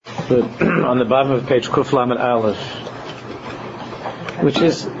on the bottom of page Kuf Lamed Aleph, which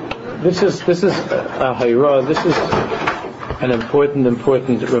is this is a hayra. This is an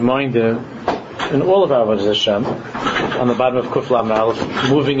important reminder in all of our Avodas Hashem. On the bottom of Kuf Lamed Aleph,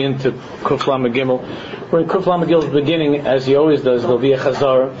 moving into Kuf Lamed Gimel, where in Kuf Lamed Gimel's beginning, as he always does, there'll be a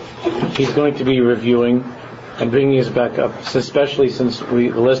chazar. He's going to be reviewing and bringing us back up, especially since the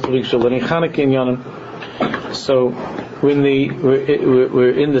last 2 weeks are learning Chanukah in Yonim. So we're in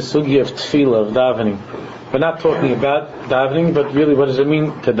the sugya of tefillah, of davening. We're not talking about davening, but really what does it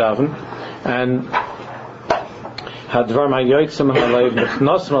mean to daven? And hadvar hayotzim halayv,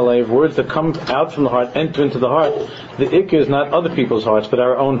 nechnasim halayv, words that come out from the heart, enter into the heart. The ikka is not other people's hearts, but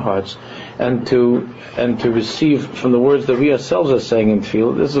our own hearts. And to receive from the words that we ourselves are saying in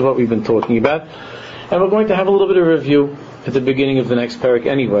tefillah. This is what we've been talking about. And we're going to have a little bit of review at the beginning of the next parak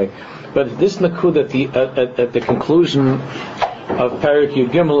anyway. But this nakud at the conclusion of parak Yud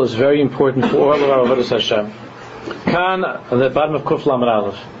Gimel is very important for all of our Avodas Hashem. Kan, at the bottom of Kuf Lamed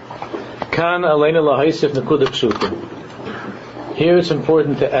Aleph. Kan aleinu lahaisif nakuda pshuta. Here it's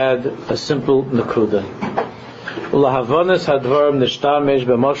important to add a simple nakuda. Ulahavonis hadvarim nishtamesh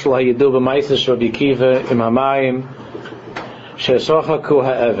b'moshel hayidu b'maises Rabbi Akiva im hamayim shesochaku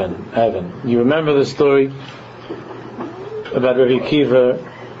ha'evan. You remember the story about Rabbi Akiva,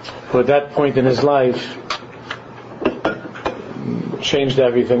 who at that point in his life changed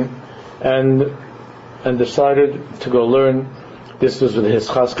everything and decided to go learn. This was with his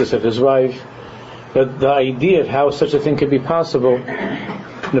chaskas of his wife. But the idea of how such a thing could be possible,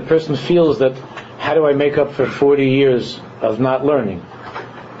 the person feels that, how do I make up for 40 years of not learning?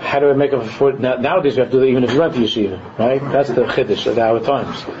 How do I make up for 40? Nowadays we have to do that even if you went to yeshiva, right? That's the chiddush of our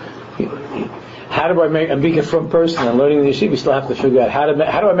times. How do I make, and being a from person and learning in the yeshiva, we still have to figure out how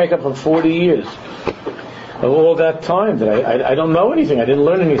do I make up for 40 years of all that time that I don't know anything, I didn't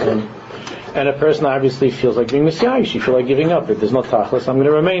learn anything. And a person obviously feels like being messiah, she feels like giving up. If there's no tachlis, I'm going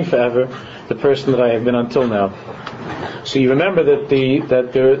to remain forever the person that I have been until now. So you remember that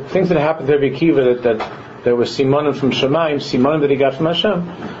there are things that happened to Rabbi Akiva that there were simanim from Shemaim, simanim that he got from Hashem,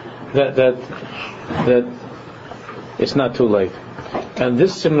 that it's not too late. And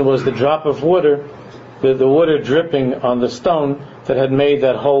this simon was the drop of water, the water dripping on the stone that had made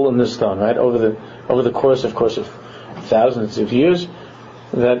that hole in the stone, right? Over the course of thousands of years,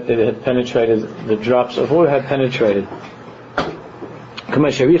 that it had penetrated, the drops of water had penetrated. The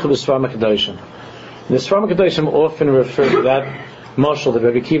Sfarim HaKadoshim often refer to that mashal that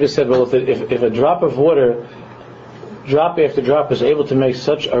Rabbi Akiva said, well, if a drop of water, drop after drop, is able to make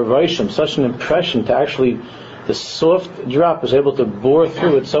such a rishim, such an impression, to actually, the soft drop is able to bore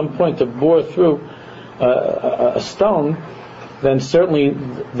through, at some point, to bore through a stone, then certainly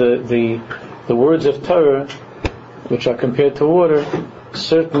the words of Torah, which are compared to water,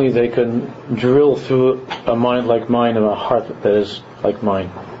 certainly they can drill through a mind like mine and a heart that is like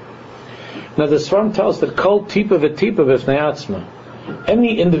mine. Now the Sfarim tells that kol tipa v'tipa b'fnei atzma.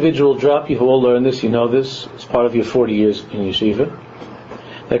 Any individual drop, you all learn this, you know this, it's part of your 40 years in yeshiva,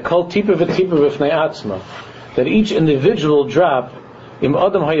 that kol tipa v'tipa b'fnei atzma, that each individual drop, im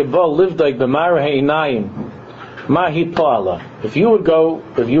adam hayabal livdaik b'mara ha'inayim, mahi pa'ala. If you would go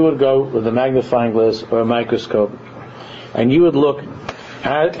with a magnifying glass or a microscope, and you would look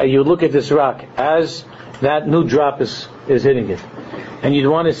at this rock as that new drop is hitting it, and you'd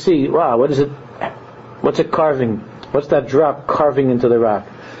want to see, wow, what's it carving? What's that drop carving into the rock?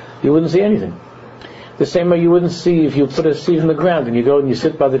 You wouldn't see anything. The same way you wouldn't see if you put a seed in the ground and you go and you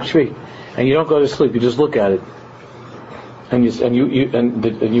sit by the tree and you don't go to sleep, you just look at it, and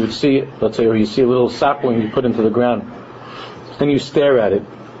you would see, let's say, or you see a little sapling you put into the ground and you stare at it.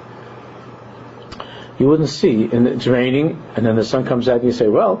 You wouldn't see, and it's raining, and then the sun comes out, and you say,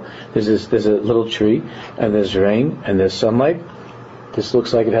 well, there's a little tree, and there's rain, and there's sunlight. This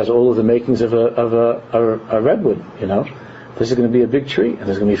looks like it has all of the makings of a redwood, you know. This is going to be a big tree, and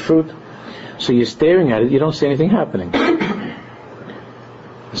there's going to be fruit. So you're staring at it, you don't see anything happening.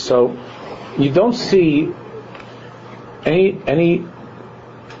 So you don't see any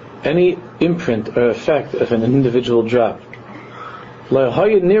imprint or effect of an individual drop. You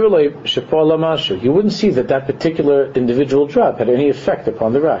wouldn't see that particular individual drop had any effect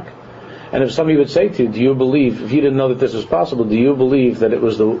upon the rock. And if somebody would say to you, do you believe, if you didn't know that this was possible, do you believe that it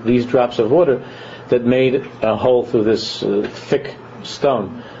was these drops of water that made a hole through this thick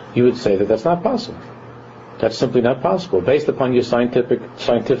stone? You would say that that's not possible. That's simply not possible, based upon your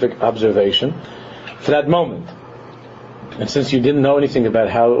scientific observation for that moment. And since you didn't know anything about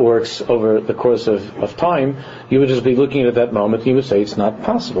how it works over the course of time, you would just be looking at that moment and you would say it's not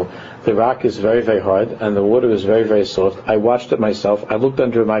possible. the rock is very, very hard, and the water is very, very soft. I watched it myself. I looked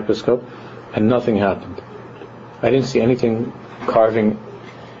under a microscope, and nothing happened. I didn't see anything carving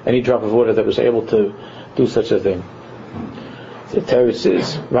any drop of water that was able to do such a thing. The teretz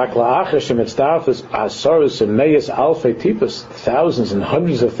is thousands and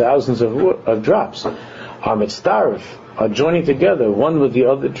hundreds of thousands of drops are mitzdarif, are joining together, one with the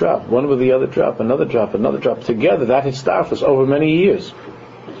other drop, one with the other drop, another drop together. That mitzdarif was over many years.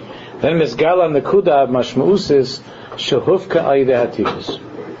 Then Mizgala Nekuda Mashma'us is Shehufka Aideh Hatipus.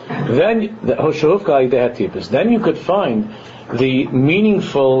 Then you could find the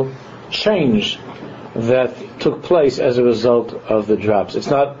meaningful change that took place as a result of the drops. It's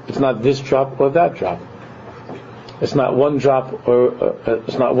not this drop or that drop. It's not one drop or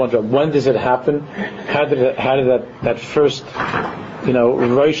it's not one drop. When does it happen? How did that first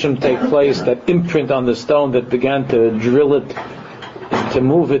Roshim take place? That imprint on the stone that began to drill it, to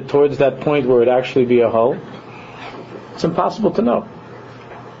move it towards that point where it actually be a hole. It's impossible to know.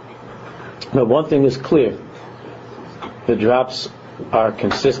 But one thing is clear: the drops are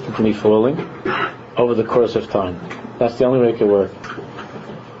consistently falling over the course of time. That's the only way it can work,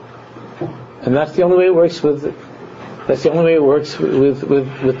 and that's the only way it works with. That's the only way it works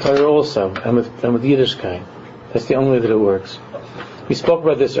with Torah also, and with Yiddishkeit. That's the only way that it works. We spoke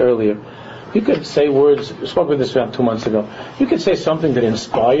about this earlier. You could say words. We spoke about this around 2 months ago. You could say something that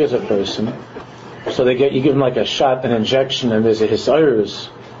inspires a person, so you give them like a shot, an injection, and there's a hisayros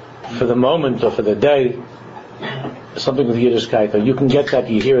for the moment or for the day. Something with Yiddishkeit, or you can get that.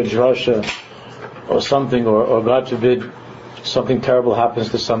 You hear a drasha or something, or God forbid, something terrible happens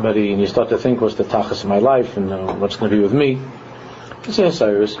to somebody, and you start to think, what's the tachas of my life, and what's going to be with me? It's a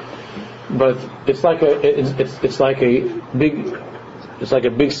hisayros, but it's like a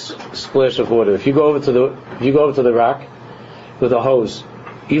big splash of water. If you go over to the rock with a hose,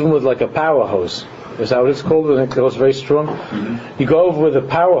 even with like a power hose, is that what it's called when it goes very strong? Mm-hmm. You go over with a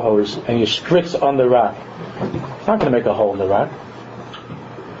power hose and you spritz on the rock. It's not going to make a hole in the rock.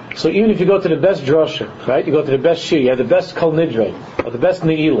 So even if you go to the best drasha, right? You go to the best shir, you have the best kol nidre, or the best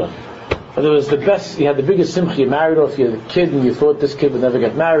ne'ilah, or there was the best, you had the biggest simcha, you married off your kid and you thought this kid would never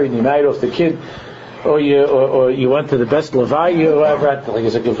get married, and you married off the kid, or you went to the best levaya or whatever, like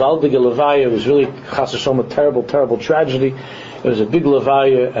it's a gewaldige levaya. It was really chas v'shalom a terrible, terrible tragedy. It was a big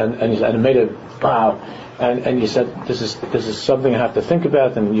levaya, and it made a wow. And you said, this is something I have to think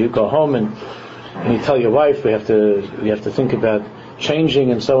about. And you go home and you tell your wife, we have to think about changing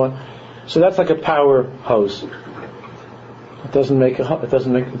and so on. So that's like a power hose. It doesn't make a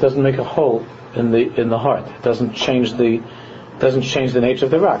hole in the heart. It doesn't change the nature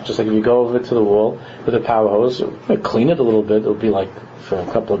of the rock. Just like if you go over to the wall with a power hose, clean it a little bit. It'll be like for a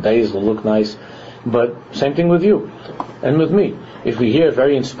couple of days, it'll look nice. But same thing with you and with me. If we hear a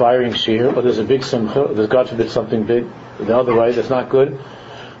very inspiring shir, or there's a big simcha, or there's God forbid something big, the other way that's not good.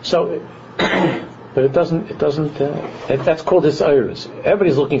 So, but it doesn't. That's called hisayros.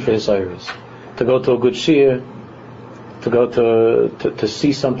 Everybody's looking for hisayros. To go to a good shir, to go to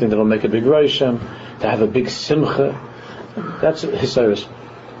see something that'll make a big rosham, to have a big simcha. That's hisayros.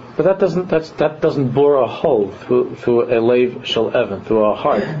 But that doesn't bore a hole through a leiv shel even, through a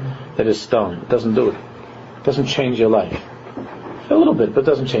heart that is stone. It doesn't do it. It doesn't change your life. A little bit, but it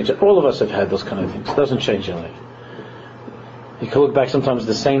doesn't change it. All of us have had those kind of things. It doesn't change your life. You can look back sometimes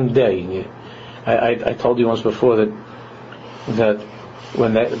the same day. I told you once before that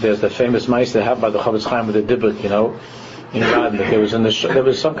when there's the famous mice that happened by the Chavetz Chaim with the dibbuk, in Iran, that there was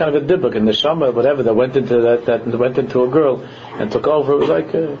some kind of a dibbuk in the shama, whatever, that went into that went into a girl and took over. It was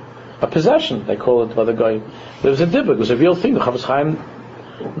like a possession, they call it by the guy. There was a dibbuk. It was a real thing. The Chavetz Chaim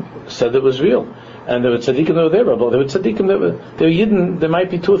said it was real. And there were tzaddikim that were there, but there were tzaddikim that were Yidden. There might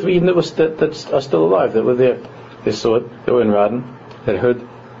be 2 or 3 Yidden that are still alive, that were there. They saw it. They were in Radin. That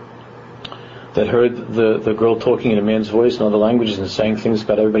heard the girl talking in a man's voice in other languages and saying things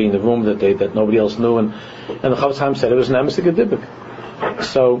about everybody in the room that nobody else knew. And the Chavetz Chaim said it was an emistic dibbuk.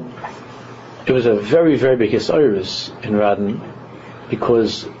 So it was a very, very big hisayros in Radin,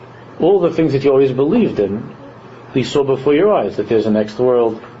 because all the things that you always believed in, you saw before your eyes, that there's a next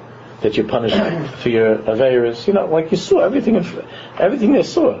world, that you're punished for your aveiros, like you saw everything they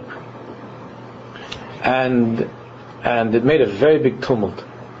saw, and it made a very big tumult.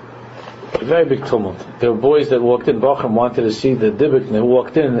 There were boys that walked in. Bacham wanted to see the dibbuk, and they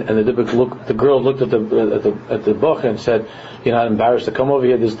walked in, and the girl looked at the bacham and said, "You're not embarrassed to come over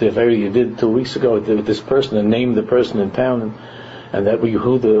here? This is the aveiro you did 2 weeks ago with this person," and named the person in town, and that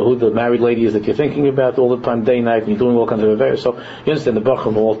who the married lady is that you're thinking about all the time, day and night, and you're doing all kinds of affairs. So you understand, the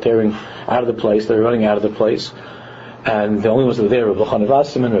bacham were all tearing out of the place. They're running out of the place, and the only ones that were there were Rabbi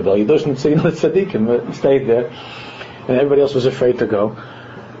Wasserman, Rabbi Yidushnitz, the tzaddikim stayed there, and everybody else was afraid to go.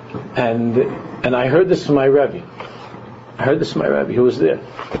 And I heard this from my Rebbe. Who was there.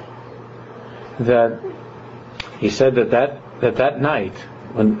 That he said that night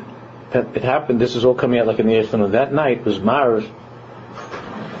when it happened, this was all coming out like in the afternoon. That night was Marav.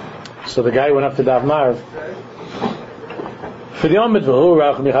 So the guy went up to Dav Marav. For the Amid V'hu,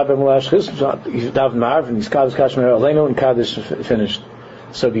 Racham Yichabem L'Ashchis, Dav Marav, and Yizkav Kashmer Aleinu, and Kaddish finished.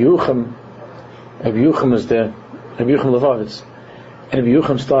 So Rabbi Yucham was there, Rabbi Yucham Levovitz. And Rabbi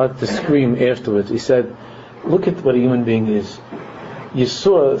Yucham started to scream afterwards. He said, look at what a human being is. You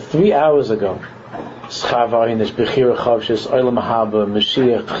saw 3 hours ago, Schavainish, Bechira Chavshis, Olam Haba,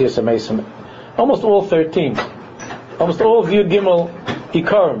 Mashiach, Chisa Mason, almost all 13. Almost all of Yud Gimel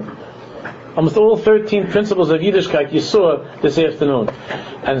Ikarim. Almost all 13 principles of Yiddishkeit you saw this afternoon.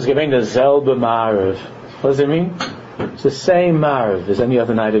 And it's given the Zelba Marav. What does it mean? It's the same Marav as any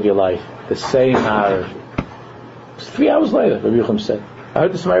other night of your life. The same Marav. It's 3 hours later, Rabbi Yucham said. I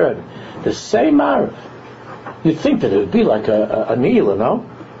heard this from my Rebbe. The same Marav. You'd think that it would be like a Nila, no?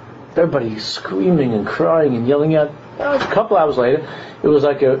 Everybody screaming and crying and yelling out. A couple hours later, it was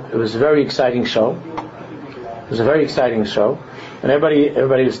a very exciting show. It was a very exciting show. And everybody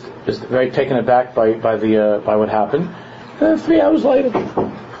was very taken aback by what happened. And 3 hours later,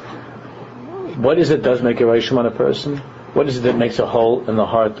 what is it does make a reishim on a person? What is it that makes a hole in the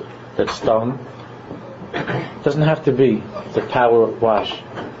heart that's stone? It doesn't have to be the power wash.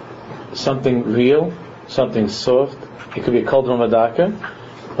 Something real, something soft. It could be a kol madaka,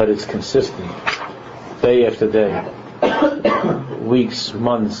 but it's consistent, day after day, weeks,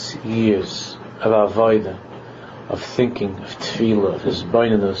 months, years of avodah, of thinking, of tefillah, of his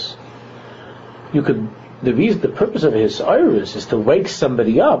beinunus. The purpose of his iris is to wake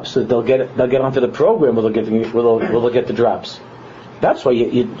somebody up so that they'll get onto the program where they'll get the drops. That's why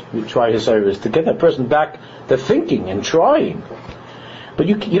you try his iris, to get that person back to thinking and trying. But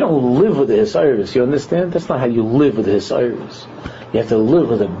you don't live with the Hisiris, you understand? That's not how you live with the Hisiris. You have to live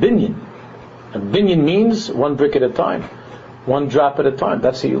with a binyan. A binyan means one brick at a time, one drop at a time.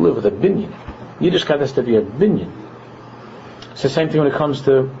 That's how you live with a binyan. Yiddishkeit has to be a binyan. It's the same thing when it comes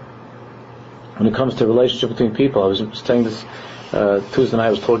to relationship between people. I was saying this Tuesday night.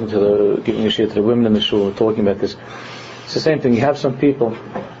 I was giving a shir to the women in the shul, talking about this. It's the same thing. You have some people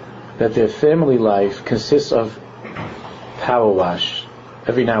that their family life consists of power wash.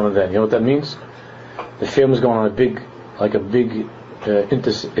 Every now and then, you know what that means? The family's going on a big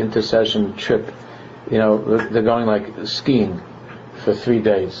intercession trip. You know, they're going like skiing for 3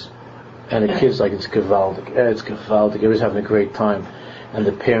 days, and the kids it's gewaldig. Everybody's having a great time, and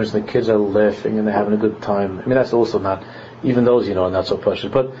the parents and the kids are laughing and they're having a good time. I mean, that's also not, even those are not so precious.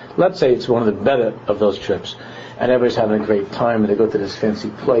 But let's say it's one of the better of those trips, and everybody's having a great time, and they go to this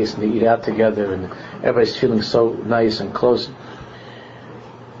fancy place and they eat out together, and everybody's feeling so nice and close.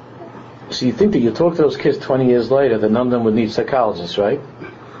 So you think that you talk to those kids 20 years later, that none of them would need psychologists, right?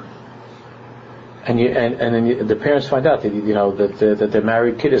 And then the parents find out that their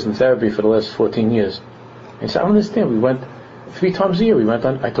married kid is in therapy for the last 14 years. And so I don't understand. We went 3 times a year.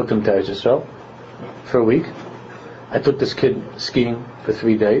 I took them to Eretz Yisrael for a week. I took this kid skiing for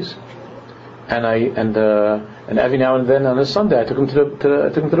 3 days, and every now and then on a Sunday I took him to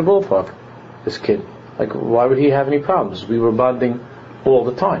the ballpark. This kid, why would he have any problems? We were bonding all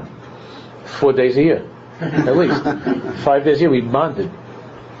the time. 4 days a year, at least 5 days a year, we bonded.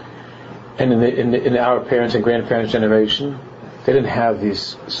 And in our parents' and grandparents' generation, they didn't have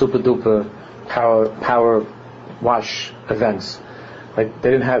these super duper power wash events. They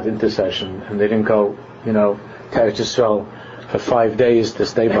didn't have intercession, and they didn't go, to Eretz Yisrael for 5 days to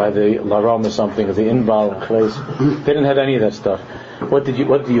stay by the Larom or something, or the Inbal place. They didn't have any of that stuff. What do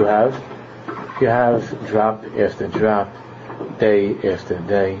you have? You have drop after drop, day after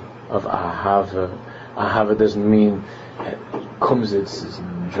day of ahava. Ahava doesn't mean kumzitz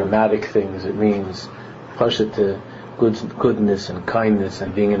and dramatic things. It means push it to goodness and kindness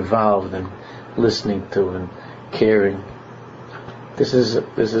and being involved and listening to and caring. This is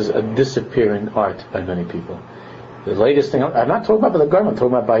a disappearing art by many people. The latest thing, I'm not talking about the government, I'm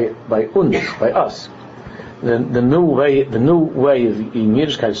talking about by us. The new way of in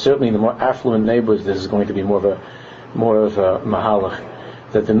Yiddishkeit, certainly in the more affluent neighborhoods, this is going to be more of a mahalach.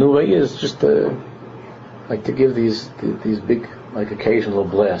 That the new way is just to give these big occasional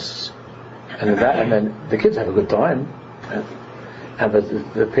blasts, and then the kids have a good time,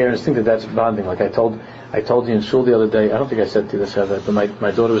 but the parents think that that's bonding. Like I told you in shul the other day. I don't think I said to you this, but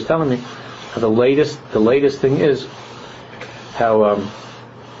my daughter was telling me the latest thing is how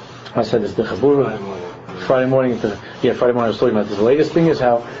I said this, the Chabura Friday morning I was talking about this. The latest thing is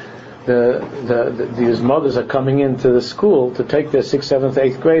how these mothers are coming into the school to take their 6th, 7th,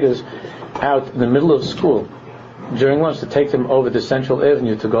 8th graders out in the middle of school during lunch to take them over to Central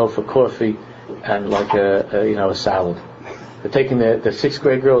Avenue to go for coffee and like a salad. They're taking the 6th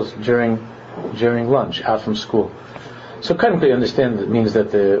grade girls during lunch out from school. So currently, understand that means that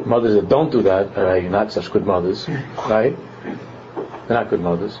the mothers that don't do that are not such good mothers, right? They're not good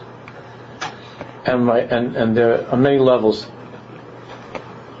mothers. And there are many levels.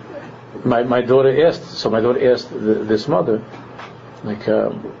 My daughter asked this mother, like,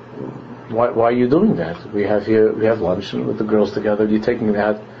 why are you doing that? We have lunch with the girls together. You're taking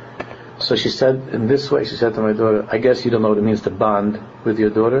that. So she said in this way. She said to my daughter, "I guess you don't know what it means to bond with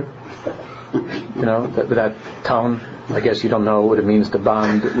your daughter. You know, with that tone. I guess you don't know what it means to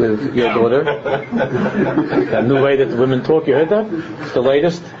bond with your daughter." That new way that the women talk. You heard that? It's the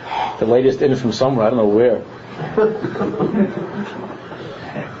latest in from somewhere. I don't know where.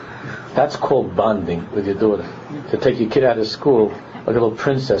 That's called bonding with your daughter. To take your kid out of school like a little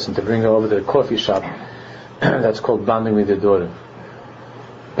princess and to bring her over to the coffee shop. That's called bonding with your daughter.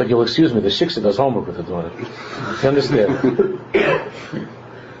 But you'll excuse me, the shiksa does homework with the daughter. You understand?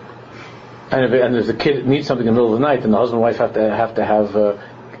 And if the kid needs something in the middle of the night, then the husband and wife have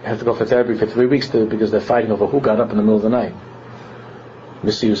to go for therapy for 3 weeks because they're fighting over who got up in the middle of the night.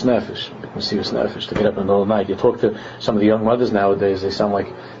 Mesius nefesh, to get up in the middle of the night. You talk to some of the young mothers nowadays, they sound like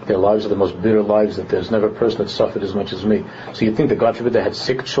their lives are the most bitter lives, that there's never a person that suffered as much as me. So you think that God forbid they had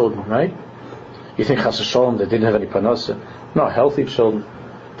sick children, right? You think chas v'sholom they didn't have any parnasa? No, healthy children,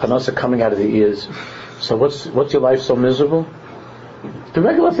 parnasa coming out of the ears. So what's your life so miserable? The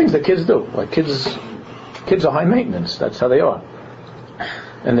regular things that kids do. Like kids are high maintenance. That's how they are.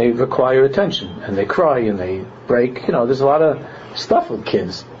 And they require attention. And they cry and they break. You know, there's a lot of stuff with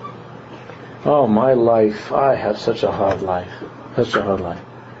kids. Oh, my life. I have such a hard life. Such a hard life.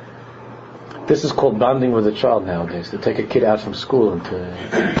 This is called bonding with a child nowadays. To take a kid out from school and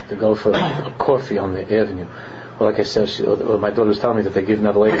to go for a coffee on the avenue. Well, like I said, my daughter was telling me that they give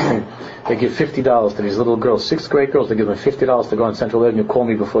now the latest thing. They give $50 to these little girls, 6th grade girls. They give them $50 to go on Central Avenue. Call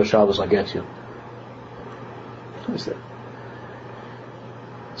me before Shabbos, I'll get you. What is that?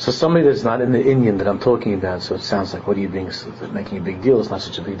 So somebody that's not in the Indian that I'm talking about, so it sounds like, what are you making a big deal? It's not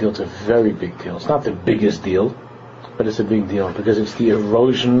such a big deal. It's a very big deal. It's not the biggest deal, but it's a big deal because it's the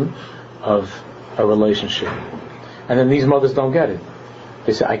erosion of a relationship. And then these mothers don't get it.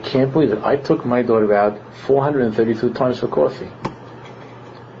 They say, I can't believe it. I took my daughter out 432 times for coffee.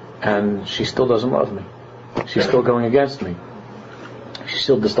 And she still doesn't love me. She's still going against me.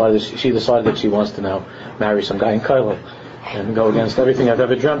 She decided that she wants to now marry some guy in Kailo and go against everything I've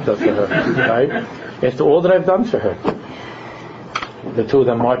ever dreamt of for her. Right? After all that I've done for her. The two of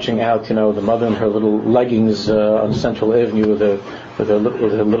them marching out, the mother in her little leggings on Central Avenue with her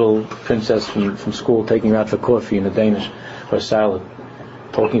little princess from school, taking her out for coffee in a Danish or a salad.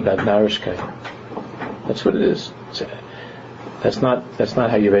 Talking about narishkeit. That's what it is. That's not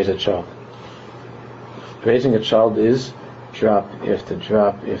how you raise a child. Raising a child is drop after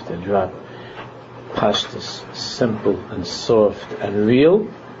drop after drop. Pashtus, simple and soft and real,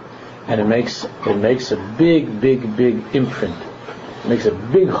 and it makes a big, big, big imprint. It makes a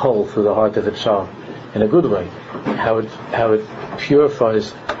big hole through the heart of a child in a good way. How it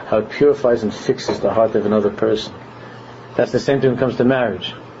purifies and fixes the heart of another person. That's the same thing when it comes to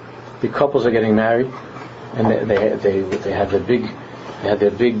marriage. The couples are getting married, and they have their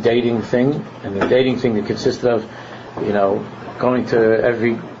big dating thing, and the dating thing that consisted of, going to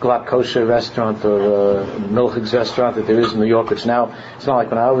every glatt kosher restaurant or milchig's restaurant that there is in New York. It's not like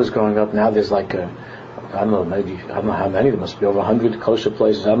when I was growing up. Now there's like I don't know how many. There must be over 100 kosher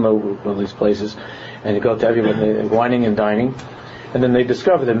places. I don't know one of these places, and you go to everyone whining and dining, and then they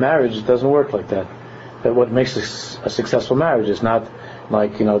discover that marriage doesn't work like that. That what makes a successful marriage is not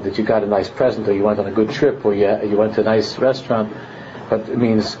like, that you got a nice present or you went on a good trip or you went to a nice restaurant, but it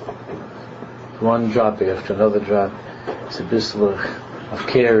means one drop after another drop. It's a bislach of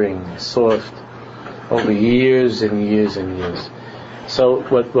caring, soft, over years and years and years. So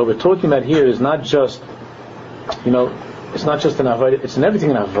what we're talking about here is not just, it's not just an avodah, it's in everything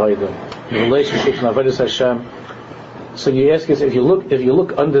in avodah, in relationships, in avodah Hashem. So you ask us, if you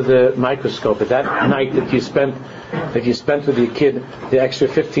look under the microscope at that night that you spent with your kid, the extra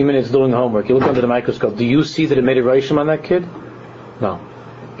 15 minutes doing homework, you look under the microscope, do you see that it made a reishim on that kid? No.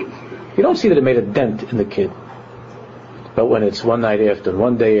 You don't see that it made a dent in the kid. But when it's one night after, and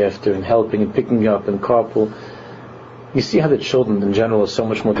one day after, and helping and picking up and carpool, you see how the children in general are so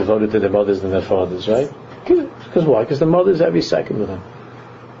much more devoted to their mothers than their fathers, right? Because why? Because the mother's every second with them.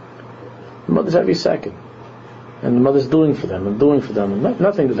 The mother's every second. And the mother's doing for them and doing for them. And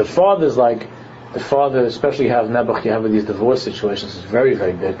nothing. The father's like, the father, especially you have Nebuch, you have with these divorce situations, is very,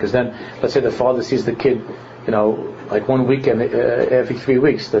 very big. Because then, let's say the father sees the kid, like one weekend every 3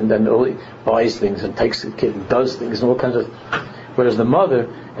 weeks, then he buys things and takes the kid and does things and all kinds of. Whereas the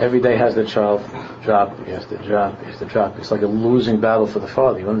mother, every day has the child drop, he has to drop, he has to drop. It's like a losing battle for the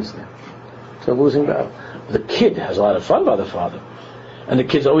father, you understand? It's a losing battle. The kid has a lot of fun by the father. And the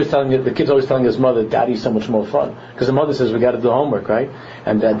kid's always telling his mother, "Daddy's so much more fun." Because the mother says, "We got to do homework, right?"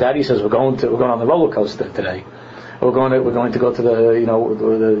 And Daddy says, "We're going on the roller coaster today. We're going to go to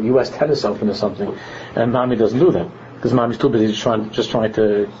the U.S. Tennis Open or something." And Mommy doesn't do that because Mommy's too busy trying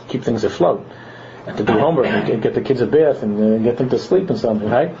to keep things afloat and to do homework and get the kids a bath and get them to sleep and something,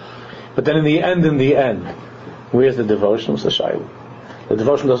 right? But then in the end, where's the devotion? What's the shayla? The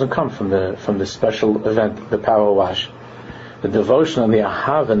devotion doesn't come from the special event, the power wash. The devotion and the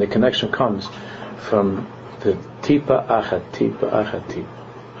ahav and the connection comes from the tipa achat, tipa. A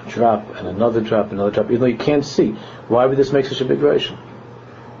drop and another drop and another drop. Even though you can't see, why would this make such a big ration?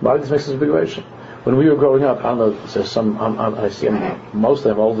 Why would this make such a big ration? When we were growing up, I don't know, there's I see most of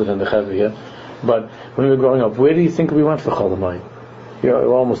them older than the Chevy here, but when we were growing up, where do you think we went for Chol Hamoed?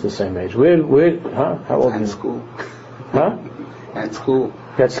 You're almost the same age. Where, how old are you? At school. Huh? At school.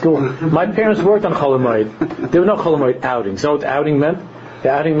 At school. My parents worked on Chol Hamoed. There were no Chol Hamoed outings. You know what outing meant? The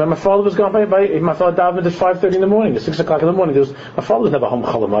outing meant my father was gone my father davened at 5:30 in the morning, at 6 o'clock in the morning. My father was never home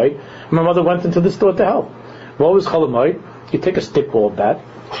Chol Hamoed. My mother went into the store to help. What was Chol Hamoed? You take a stickball bat,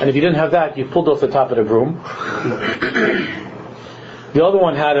 and if you didn't have that, you pulled off the top of the broom. The other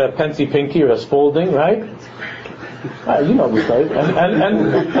one had a pensy pinky or a Spalding, right? You know these guys.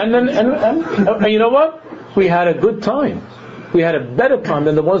 And you know what? We had a good time. We had a better time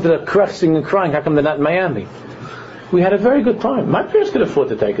than the ones that are cursing and crying. How come they're not in Miami? We had a very good time. My parents could afford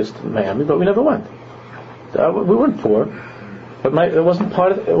to take us to Miami, but we never went. We weren't poor, but it wasn't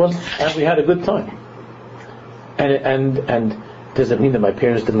part of it. And we had a good time. And does it mean that my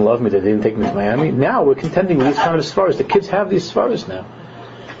parents didn't love me? That they didn't take me to Miami? Now we're contending with these kind of svaras. The kids have these svaras now.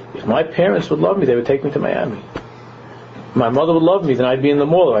 If my parents would love me, they would take me to Miami. My mother would love me, then I'd be in the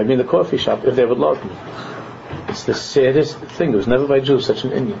mall or I'd be in the coffee shop if they would love me. It's the saddest thing. It was never by Jews, such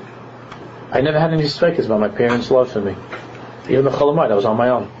an Indian. I never had any strikers about my parents' love for me. Even the Chol Hamoed, I was on my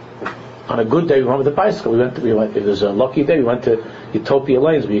own. On a good day, we went with a bicycle. We went. It was a lucky day. We went to Utopia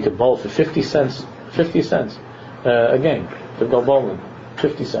Lanes where you could bowl for 50 cents a game to go bowling.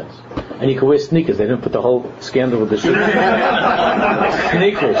 50 cents. And you could wear sneakers. They didn't put the whole scandal with the shoes.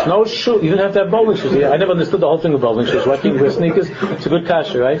 Sneakers. No shoe. You didn't have to have bowling shoes. I never understood the whole thing with bowling shoes. Why can't you wear sneakers? It's a good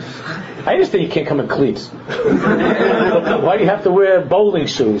kasha, right? I understand you can't come in cleats. But why do you have to wear bowling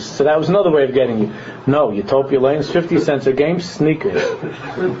shoes? So that was another way of getting you. No, Utopia Lanes, 50 cents a game, sneakers.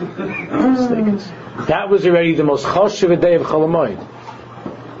 Sneakers. That was already the most choshev day of Chol Hamoed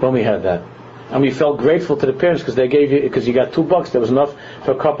when we had that. And we felt grateful to the parents because they gave you, because you got $2. There was enough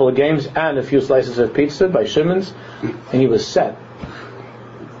for a couple of games and a few slices of pizza by Shimon's, and he was set.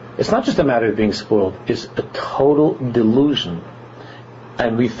 It's not just a matter of being spoiled; it's a total delusion.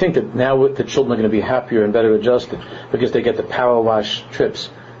 And we think that now the children are going to be happier and better adjusted because they get the power wash trips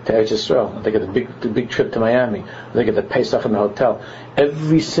to Eretz Yisrael, they get the big trip to Miami, they get the Pesach in the hotel.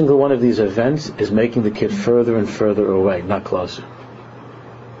 Every single one of these events is making the kid further and further away, not closer.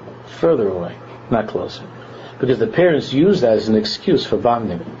 Further away, not closer, because the parents use that as an excuse for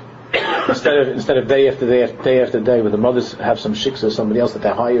bonding. Instead of day after day, where the mothers have some shiksa or somebody else that they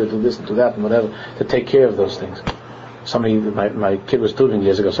hire to do this and do that and whatever to take care of those things. My kid was tutoring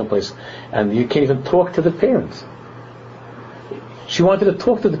years ago someplace, and you can't even talk to the parents. She wanted to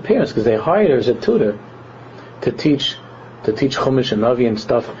talk to the parents because they hired her as a tutor to teach Chumash and Navi and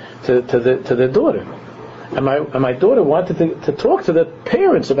stuff to their daughter. And my daughter wanted to talk to the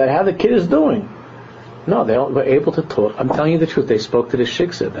parents about how the kid is doing. No, they were able to talk. I'm telling you the truth. They spoke to the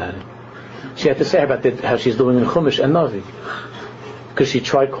shiksa about it. She had to say about how she's doing in Chumash and Navi, because she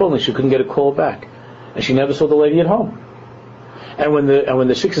tried calling, she couldn't get a call back, and she never saw the lady at home. And when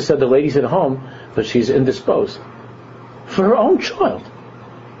the shiksa said the lady's at home, but she's indisposed for her own child,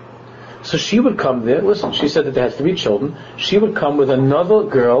 so she would come there. Listen, she said that they had 3 children. She would come with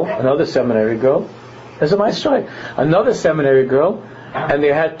another seminary girl. As a maestrai, another seminary girl, and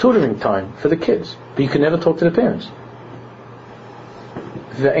they had tutoring time for the kids, but you could never talk to the parents.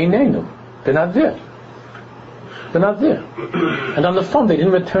 They're not there. And on the phone, they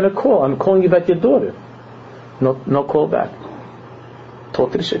didn't return a call. I'm calling you about your daughter. No call back.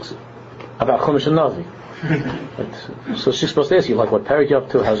 Talk to the shiksa about Chumash and Navi. So she's supposed to ask you, like, what parak you up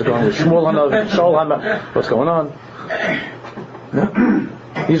to? How's it going with Shmuel Hanavi, Shaul Hanavi? What's going on? No?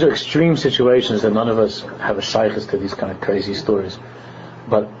 These are extreme situations that none of us have a shaykhs to these kind of crazy stories.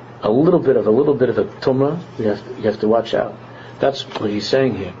 But a little bit of a tumah, you have to watch out. That's what he's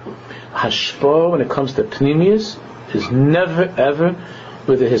saying here. Hashpah, when it comes to pnimius, is never ever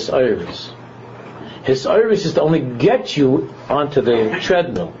with the hisayris. Hisayris is to only get you onto the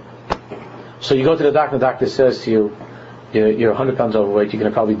treadmill. So you go to the doctor says to you, you're 100 pounds overweight, you're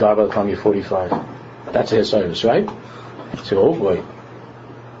going to probably die by the time you're 45. That's a hisayris, right? So, oh boy.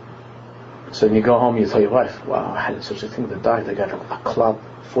 So then you go home and you tell your wife, wow, I had such a thing with the doctor, I got a clot,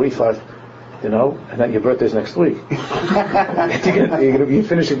 45, and then your birthday's next week. you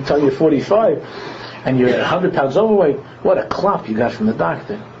finish until you're 45, and you're 100 pounds overweight. What a clop you got from the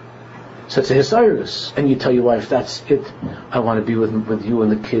doctor. So it's a hisayris, and you tell your wife, that's it. I want to be with you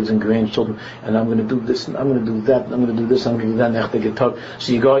and the kids and grandchildren, and I'm going to do this, and I'm going to do that, and I'm going to do this, and I'm going to do that.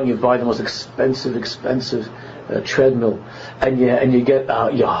 So you go out and you buy the most expensive treadmill, and you get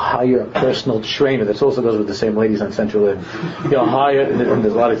you hire a personal trainer. That also goes with the same ladies on Central Living. You hire, and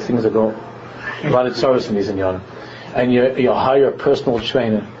there's a lot of things that go, a lot of service in these in Yonah, and you hire a personal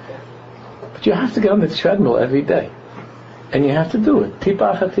trainer. But you have to get on the treadmill every day, and you have to do it.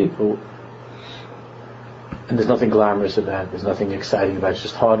 Tipa chatipu. And there's nothing glamorous about it. There's nothing exciting about it. It's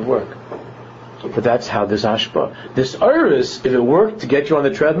just hard work. But that's how this ashpa. This iris, if it worked to get you on the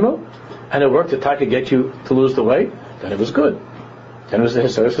treadmill, and it worked to try to get you to lose the weight, then it was good. Then it was the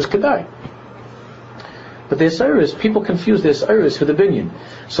hisayrus was kedai. But the hisayrus, people confuse the hisayrus with the binyan.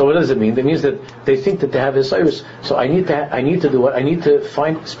 So what does it mean? It means that they think that they have hisayrus. So I need to do what? I need to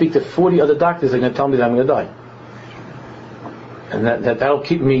speak to 40 other doctors that are going to tell me that I'm going to die. And that'll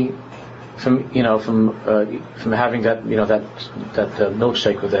keep me from having that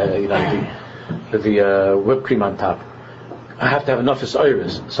milkshake with the whipped cream on top. I have to have enough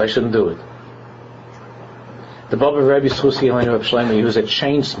hisayrus, so I shouldn't do it. The Baba Rebbe Schusi Elena Reb Shlomo, he was a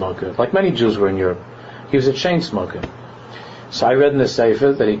chain smoker, like many Jews were in Europe. He was a chain smoker. So I read in the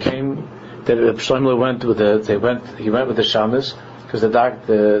Sefer that Reb Shlomo went with the shamas, because the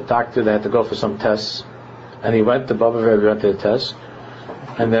doctor, they had to go for some tests, and the Baba Rebbe went to the test,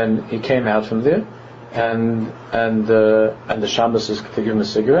 and then he came out from there, and the shamas is to give him a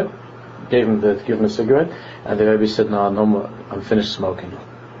cigarette, gave him a cigarette, and the Rebbe said, no more, I'm finished smoking.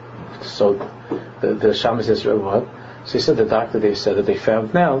 So the shaman says, what? So he said, the doctor, they said that they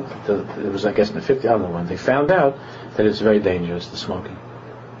found now, it was I guess in the 50, I don't know when, they found out that it's very dangerous, the smoking.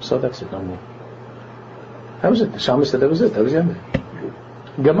 So that's it, no more. That was it. The shaman said that was it, that was the end.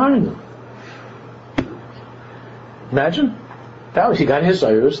 Gamarinu. Imagine, he got his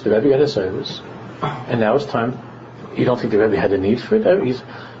iris, the Rebbe got his iris, and now it's time. You don't think the Rebbe had a need for it?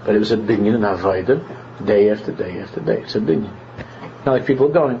 But it was a binyan and avodah, day after day after day. It's a binyan. Now, like people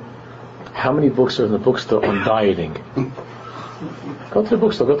are going, how many books are in the bookstore on dieting? Go to the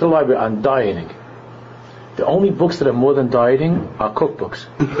bookstore, go to the library on dieting. The only books that are more than dieting are cookbooks.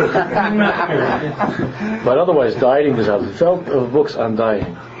 But otherwise, dieting is a belt of books on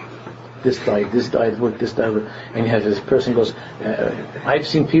dieting. This diet work, and you have this person goes. I've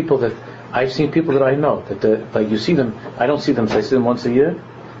seen people that I know that like you see them. I don't see them. So I see them once a year.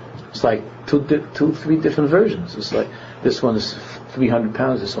 It's like 3 different versions. It's like this one is 300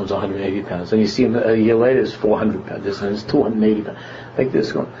 pounds, this one's 180 pounds. Then you see him a year later, it's 400 pounds. This one is 280 pounds. Like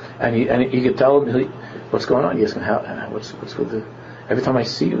this one, and you can tell him what's going on. Yes, what's with the? Every time I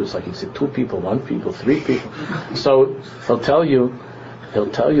see you, it's like you see 2 people, 1 people, 3 people. So he'll tell you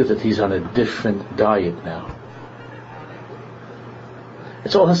that he's on a different diet now.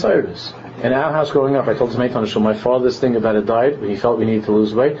 It's all hisayrus. In our house growing up, I told Zmeiton Shul, my father's thing about a diet, when he felt we needed to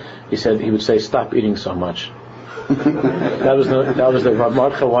lose weight, he would say, stop eating so much. that was the Rav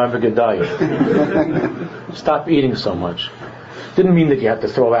Mordechai Weinberger diet. Stop eating so much. Didn't mean that you have to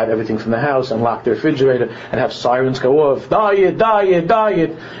throw out everything from the house and lock the refrigerator and have sirens go off. Diet. You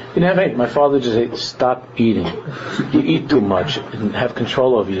didn't have anything. My father just said, stop eating. You eat too much and have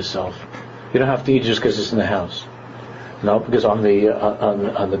control over yourself. You don't have to eat just because it's in the house. No, because on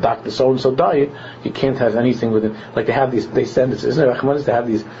the Dr. So-and-so diet, you can't have anything with it. Like they have these, they send it, isn't it Rachmanis, they have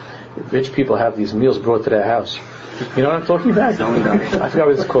these, rich people have these meals brought to their house. You know what I'm talking about? I forgot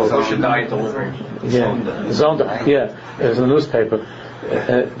what it's called. Social diet delivery. Yeah, Zonda. Yeah, there's a newspaper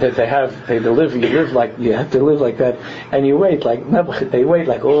that they deliver. You have to live like that, and you wait they wait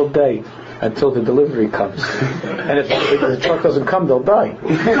like all day until the delivery comes. And if the truck doesn't come, they'll die.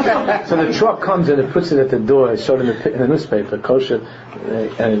 So the truck comes and it puts it at the door. It's showed in the newspaper, kosher,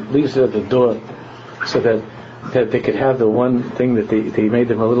 and it leaves it at the door, so that that they could have the one thing that they made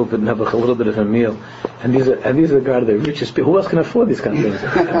them a little bit of a meal, and these are the richest people. Who else can afford these kind of things?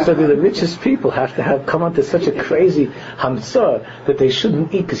 So the richest people have to come onto such a crazy hamtzah that they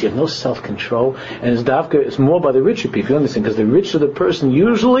shouldn't eat because you have no self-control, and it's more by the richer people. You understand? Because the richer the person,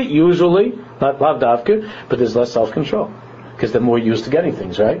 usually not lav davka, but there's less self-control because they're more used to getting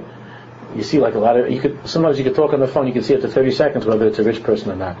things right. You see, like sometimes you could talk on the phone, you can see after 30 seconds whether it's a rich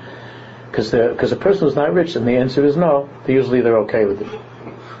person or not. Because a person who's not rich and the answer is no, they're okay with it.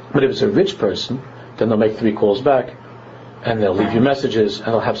 But if it's a rich person, then they'll make 3 calls back, and they'll leave you messages, and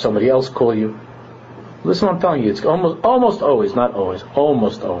they'll have somebody else call you. Listen, I'm telling you, it's almost always, not always,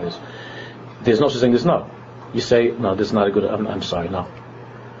 almost always. There's no such thing as no. You say, no, this is not a good. I'm sorry, no.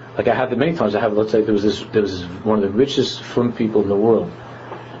 Like I had many times. Let's say there was one of the richest frum people in the world.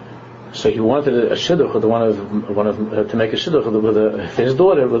 So he wanted a shidduch with to make a shidduch with his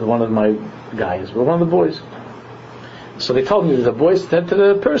daughter with one of my guys, with one of the boys. So they told me to the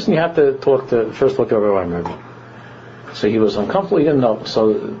person you have to first talk to Rabbi Weinberger. So he was uncomfortable. He didn't know.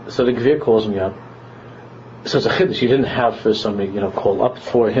 So the Gvir calls me up. So it's a chiddush. He didn't have for somebody call up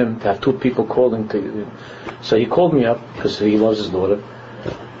for him to have 2 people calling to. So he called me up because he loves his daughter.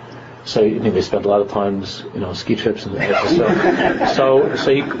 So they spent a lot of times, ski trips and so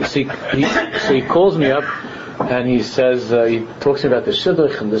he calls me up and he says he talks to me about the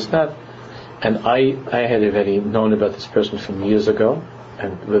shidduch and this that, and I had already known about this person from years ago,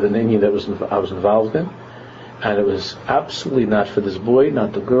 and with an Indian that I was involved in, and it was absolutely not for this boy,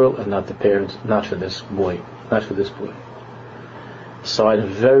 not the girl, and not the parents, not for this boy. So in a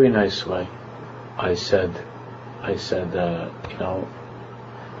very nice way, I said,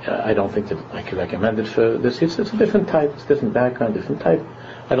 I don't think that I could recommend it for this. It's a different type, it's a different background, different type.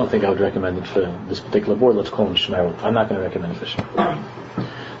 I don't think I would recommend it for this particular board. Let's call him Shmerel. I'm not going to recommend it for Shmerel.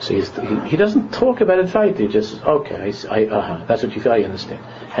 So he doesn't talk about it right. He just says, okay, that's what you feel. I understand.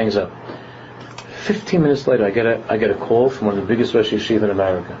 Hangs up. 15 minutes later, I get a call from one of the biggest Rosh Yeshiva in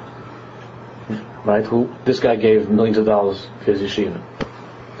America. Right? Who this guy gave millions of dollars for his yeshiva.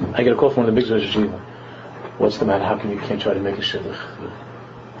 I get a call from one of the biggest Rosh Yeshiva. What's the matter? How come you can't try to make a shidduch?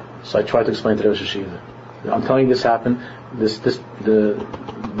 So I tried to explain to the Rosh Yeshiva. I'm telling you, this happened.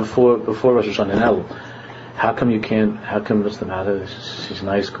 Before Rosh Hashanah in Elul. How come you can't? How come? What's the matter? She's a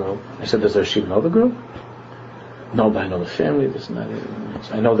nice girl. I said, does the Yeshiva know the girl? No, but I know the family. This and that.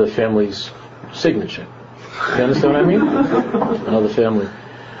 I know the family's signature. You understand what I mean? I know the family.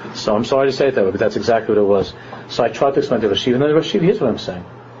 So I'm sorry to say it that way, but that's exactly what it was. So I tried to explain to the Rosh Yeshiva, and the Rosh Yeshiva, here's what I'm saying.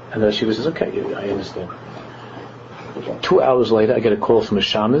 And the Rosh Yeshiva says, okay, I understand. 2 hours later, I get a call from a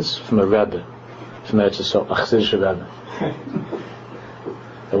shamus, from a rebbe, from Eretz Yisrael, a Chassidish rebbe.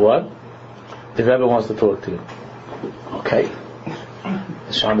 The what? The rebbe wants to talk to you. Okay.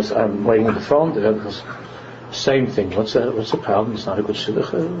 The shamus, I'm waiting on the phone. The rebbe goes, same thing. What's the problem? It's not a good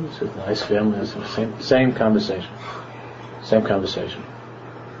shidduch. It's a nice family. It's the same conversation. Same conversation.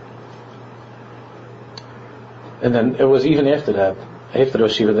 And then it was even after that, after the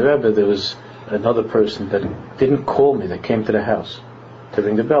Rosh Yeshiva and the rebbe, there was another person that didn't call me, that came to the house to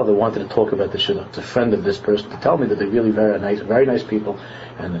ring the bell. They wanted to talk about the shidduch. It's a friend of this person to tell me that they're really very nice people,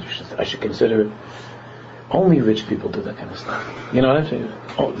 and I should consider it. Only rich people do that kind of stuff. You know what I'm saying?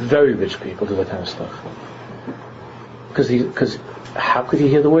 Very rich people do that kind of stuff. Because how could he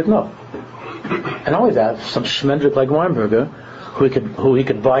hear the word no? And not only that, some shmendrik like Weinberger, who he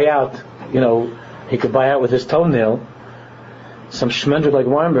could buy out, he could buy out with his toenail. Some shmendrik like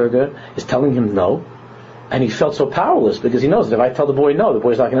Weinberger is telling him no, and he felt so powerless because he knows that if I tell the boy no, the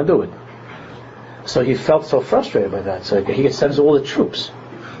boy's not going to do it. So he felt so frustrated by that. So he sends all the troops.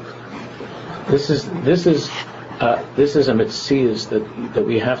 This is a metzias that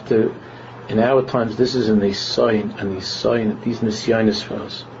we have to. In our times, this is in the sign and these nisyanis for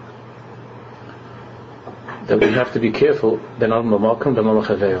us. That we have to be careful. But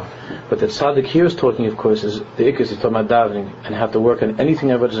the tzaddik here is talking, of course, is the ikkas. He's talking about davening and have to work on anything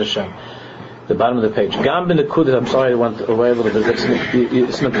avodas Hashem. The bottom of the page. Gam ben nekuda. I'm sorry, I went away a little bit.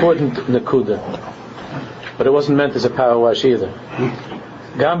 It's an important nekuda, but it wasn't meant as a power wash either.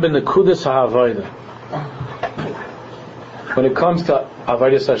 Gam ben nekuda sahavoida. When it comes to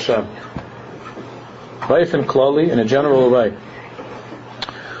avodas Hashem, ba'ifin klali, in a general way,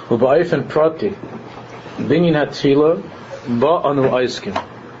 u'ba'ifin prati. Binyan hatfila ba'anu aiskim,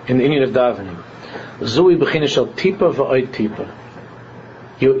 in the Indian of davening. Zui b'china shel tipa v'oid tipa.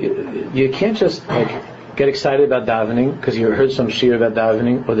 You can't just get excited about davening because you heard some shir about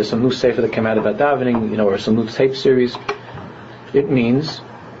davening, or there's some new sefer that came out about davening, or some new tape series. It means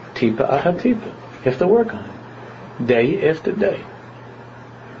tipa aha tipa. You have to work on it, day after day,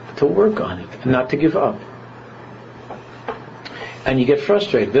 to work on it, and not to give up. and you get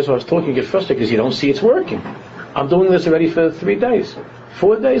frustrated. This is what I was talking. You get frustrated because you don't see it's working. I'm doing this already for 3 days,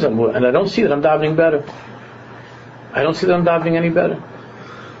 4 days, and I don't see that I'm davening better. I don't see that I'm davening any better.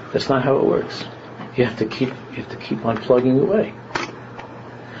 That's not how it works. You have to keep on plugging away.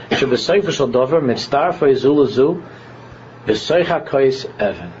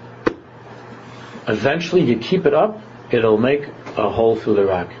 Eventually, you keep it up, it'll make a hole through the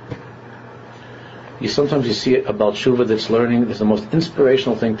rock. Sometimes you see a Baal Tshuva that's learning. It's the most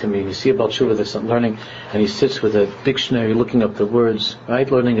inspirational thing to me. You see a Baal Tshuva that's learning, and he sits with a dictionary looking up the words,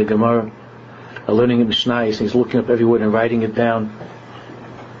 right? Learning a Gemara, learning a Mishnah. He's looking up every word and writing it down.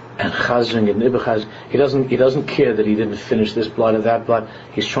 And chazing and ibachaz. He doesn't care that he didn't finish this blot or that blot.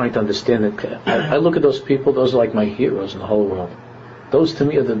 He's trying to understand it. I look at those people. Those are like my heroes in the whole world. Those to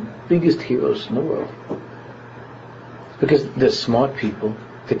me are the biggest heroes in the world. Because they're smart people.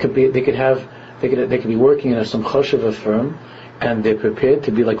 They could be working in some choshev firm, and they're prepared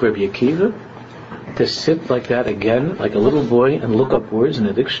to be like Rabbi Akiva, to sit like that again, like a little boy, and look up words in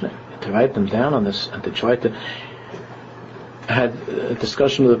a dictionary, to write them down on this, and to try to. I had a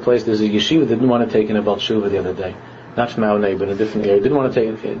discussion with a place. There's a yeshiva that didn't want to take in a Baal Tshuva the other day, not from our neighbor, in a different area. Didn't want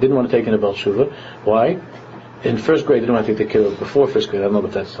to take in a Baal Tshuva. Why? In first grade, didn't want to take the kid. Before first grade, I don't know,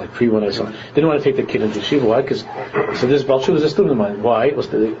 but that's like pre-1 or something. Didn't want to take the kid into yeshiva. Why? Because so this Baal Tshuva is a student of mine. Why?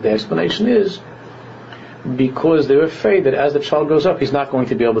 The explanation is because they're afraid that as the child grows up, he's not going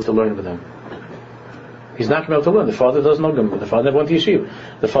to be able to learn with them. He's not going to be able to learn. The father doesn't know Gemara. The father never went to yeshiva.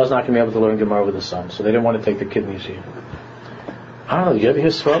 The father's not going to be able to learn Gemara with the son. So they didn't want to take the kid in yeshiva. I don't know. You ever hear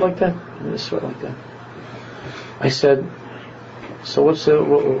Svar like that? I said, so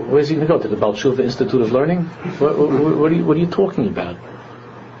where's he going to go? To the Baal Tshuva Institute of Learning? What are you talking about?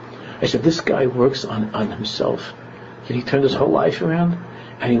 I said, this guy works on himself. He turned his whole life around,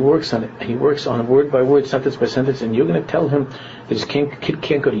 and he works on it. And he works on word by word, sentence by sentence. And you're going to tell him that his kid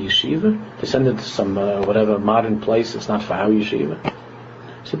can't go to yeshiva, to send him to some whatever modern place that's not for our yeshiva?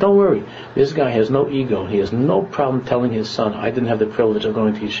 So don't worry. This guy has no ego. He has no problem telling his son, I didn't have the privilege of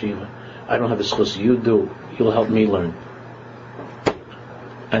going to yeshiva. I don't have the schus. You do. You'll help me learn.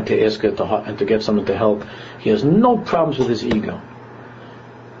 And to ask it and to get someone to help. He has no problems with his ego.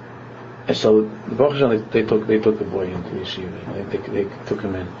 And so Baruch Hashem, they took the boy into yeshiva. They took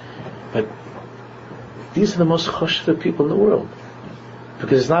him in. But these are the most choshev people in the world.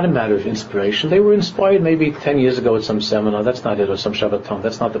 Because it's not a matter of inspiration. They were inspired maybe 10 years ago at some seminar. That's not it, or some Shabbaton.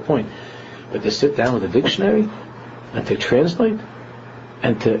 That's not the point. But to sit down with a dictionary and to translate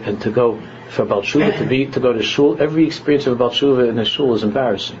and to go for Baal Tshuva to go to shul. Every experience of a Baal Tshuva in a shul is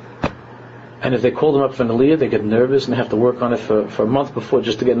embarrassing. And if they call them up for an aliyah, they get nervous and they have to work on it for a month before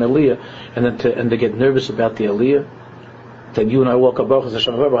just to get an aliyah, and they get nervous about the aliyah. Then you and I walk up for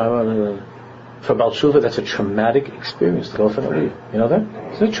Baal Tshuva. That's a traumatic experience to go for an aliyah. You know that?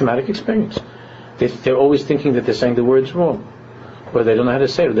 It's a traumatic experience. They're always thinking that they're saying the words wrong, or they don't know how to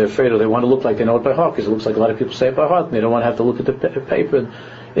say it, or they're afraid, or they want to look like they know it by heart, because it looks like a lot of people say it by heart, and they don't want to have to look at the paper.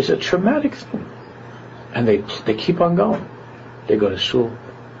 It's a traumatic thing. And they keep on going. They go to shul.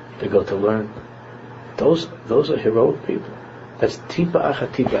 They go to learn. Those are heroic people. That's tipa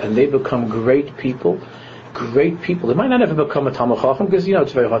achat tipa, and they become great people. Great people. They might not ever become a Talmid Chacham, because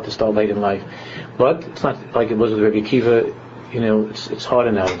it's very hard to start late in life. But it's not like it was with Rabbi Akiva. It's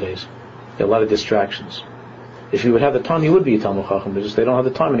harder nowadays. There are a lot of distractions. If you would have the time, you would be a Talmid Chacham, but just they don't have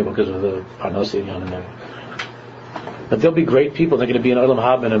the time anymore because of the Parnassi and everything. But they'll be great people. They're going to be in Olam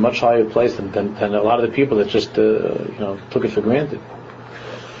Haba in a much higher place than a lot of the people that just took it for granted.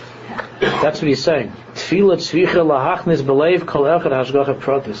 That's what he's saying.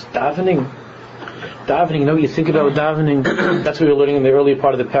 Davening. You think about davening. That's what we were learning in the earlier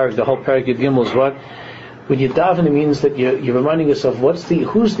part of the parak. The whole parak Yud Gimel is what? When you daven, it means that you're reminding yourself,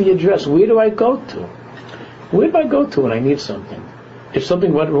 who's the address? Where do I go to? Where do I go to when I need something? If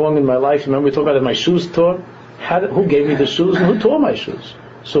something went wrong in my life, remember we talked about if my shoes tore? Who gave me the shoes and who tore my shoes?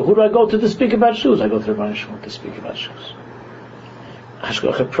 So who do I go to speak about shoes? I go to the Rebbeinu Shalom to speak about shoes.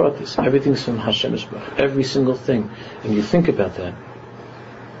 Hashgacha Pratis. Everything's from Hashem Yisbarach. Every single thing. And you think about that.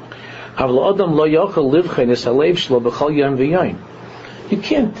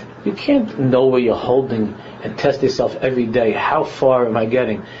 You can't know where you're holding and test yourself every day. How far am I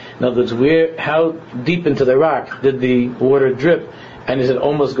getting? In other words, how deep into the rock did the water drip, and is it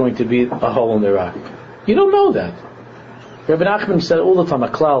almost going to be a hole in the rock? You don't know that. Rabbi Nachman said all the time,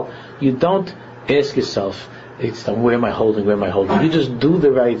 Aklal, you don't ask yourself, where am I holding? You just do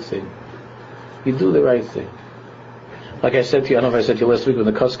the right thing. You do the right thing. Like I said to you, I don't know if I said to you last week when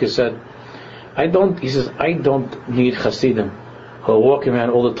the Koska said, I don't need Hasidim who are walking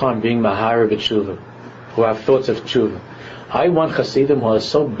around all the time being Mahara B'tshuva. who have thoughts of tshuva. I want Hasidim who are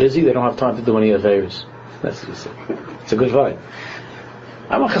so busy they don't have time to do any Averis. That's what he said. It's a good vibe.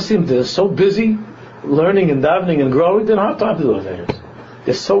 I want Hasidim that are so busy learning and davening and growing, they don't have time to do Averis.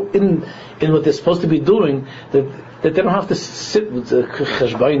 They're so in what they're supposed to be doing that they don't have to sit with the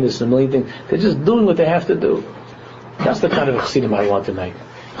cheshbainis and a million things. They're just doing what they have to do. That's the kind of Hasidim I want to make.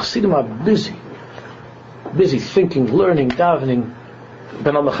 Hasidim are busy thinking, learning, davening.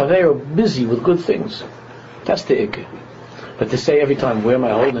 Ben al Mechaver, busy with good things. That's the ikka. But to say every time, where am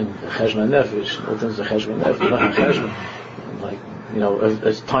I holding cheshbon nefesh? All things are cheshbon nefesh, not cheshbon. Like,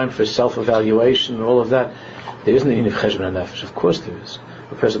 it's time for self-evaluation and all of that. There isn't any cheshbon nefesh. Of course there is.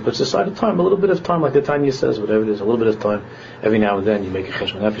 A person puts aside a time, a little bit of time, like the Tanya says, whatever it is, a little bit of time. Every now and then you make a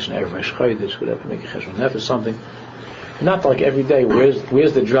cheshbon nefesh, and every chodesh, whatever, make a cheshbon nefesh, something. Not like every day.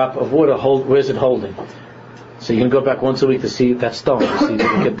 Where's the drop of water? Where's it holding? So you're going to go back once a week to see that stone, to see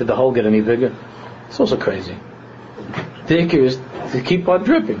did the hole get any bigger? It's also crazy. The ikar is to keep on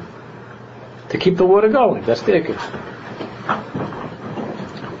dripping, to keep the water going. That's the ikar.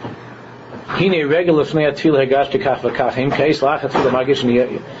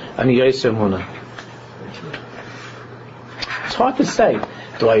 It's hard to say.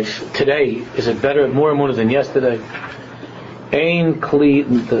 Today, is it better, more emunah than yesterday? Ein kli,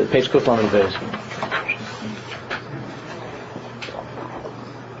 the page kuflan of the base.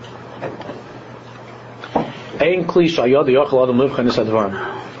 Ein kli shayad yochel adam livcha nisadvarim.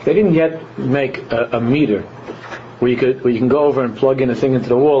 They didn't yet make a meter where you can go over and plug in a thing into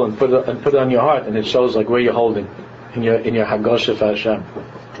the wall and put it on your heart, and it shows like where you're holding in your hagosha for Hashem,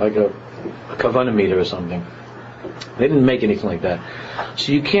 like a kavanah meter or something. They didn't make anything like that,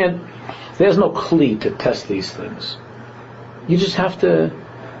 so you can't. There's no kli to test these things. You just have to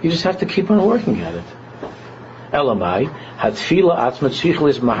keep on working at it. Elamai hatfila atzmat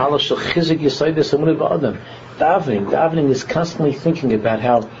shichlis mahala shel chizik yisaydes emunah ba'adam. Davening is constantly thinking about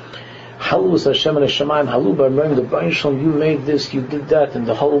how Halu is Hashem and Hashemayim, Halu b'Amayim, the Baruch Shalom, you made this, you did that, and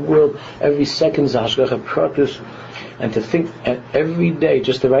the whole world, every second is a Hashgacha Pratis, and to think every day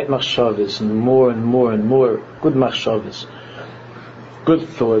just the right machshavas, and more and more and more good machshavas, good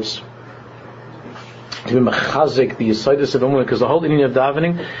thoughts, to be mechazik the Yisaitis of Emunah, because the whole meaning of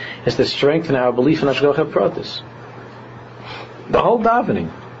davening is to strengthen our belief in Hashgacha Pratis. The whole davening.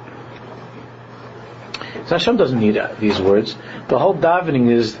 So Hashem doesn't need these words. The whole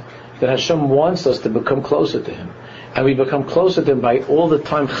davening is that Hashem wants us to become closer to Him, and we become closer to Him by all the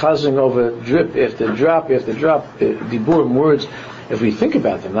time chazing over drip after drop after drop, diburim, words. If we think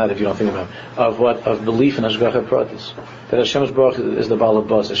about them, not if you don't think about them, of belief in Hashgacha Pratis, that Hashem's Baruch is the Baal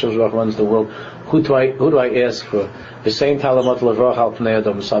Bas, Hashem's Baruch runs the world. Who do I ask for? The same Talamat Lavrach Al Pnei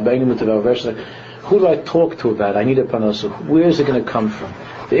Adam, Sabeinu Mutav Vershek. Who do I talk to about it? I need a panosa. Where is it going to come from?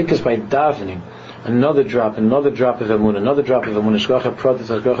 The ik is by davening. Another drop of emunah, another drop of emunah, Hashgacha Pratis.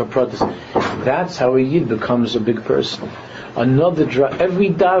 That's how a yid becomes a big person. Another drop. Every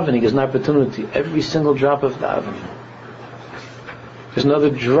davening is an opportunity. Every single drop of davening is another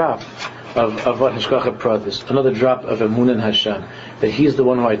drop of what Hashgacha Pratis. Another drop of emunah in Hashem. That He's the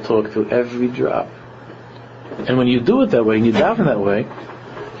one who I talk to. Every drop. And when you do it that way, and you daven that way,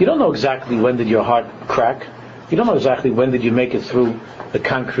 you don't know exactly when did your heart crack. You don't know exactly when did you make it through the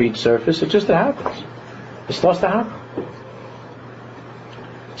concrete surface. It just happens. It starts to happen.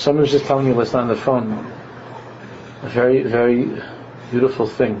 Someone was just telling me last night on the phone a very, very beautiful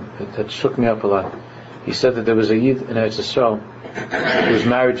thing that shook me up a lot. He said that there was a yid in Eretz Yisrael who was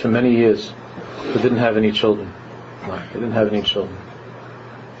married for many years but didn't have any children. No, he didn't have any children.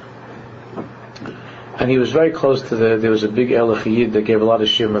 And he was very close to there was a big Elach Yid that gave a lot of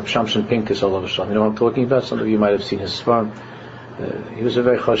shirim of Shamshin Pinkus all over Shalom. You know what I'm talking about? Some of you might have seen his farm. He was a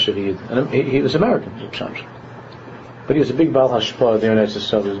very choshev Yid. And he was American, Shamshin. But he was a big Baal Hashpah there in Eretz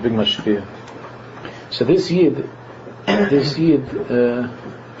Yisrael. He was a big Mashpia. So this Yid, was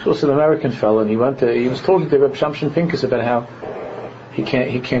also an American fellow, and he was talking to Reb Shamshin Pinkus about how he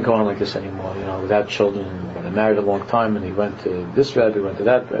can't go on like this anymore, without children, and they married a long time, and he went to this rabbi, went to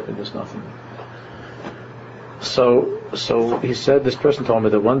that rabbi, and there's nothing. So he said, this person told me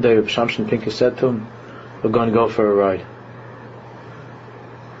that one day Reb Shamshin Pinkus said to him, we're going to go for a ride.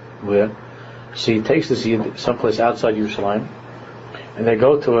 Where? So he takes this Yid someplace outside Yerushalayim, and they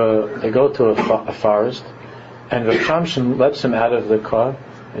go to a forest, and Reb Shamshin lets him out of the car,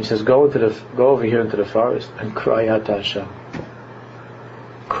 and he says, go over here into the forest and cry out to Hashem.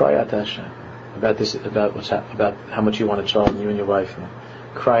 Cry out to Hashem about how much you want a child, you and your wife.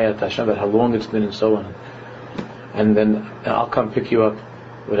 Cry out to Hashem about how long it's been and so on. And then I'll come pick you up,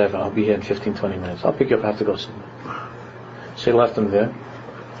 whatever. I'll be here in 15-20 minutes. I'll pick you up. I have to go somewhere. So he left him there.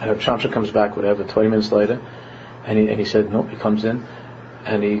 And Rav Shamshon comes back, 20 minutes later, and he said, no, he comes in,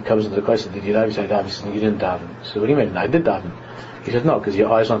 and he comes into the class and said, did you daven? He said, I daven. He said, you didn't daven. He said, what do you mean? I did daven. He said, no, because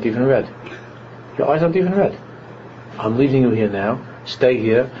your eyes aren't even red. Your eyes aren't even red. I'm leaving you here now. Stay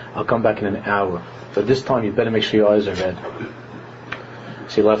here. I'll come back in an hour. But this time you better make sure your eyes are red.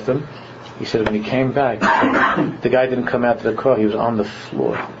 So he left him. He said when he came back, the guy didn't come out to the car. He was on the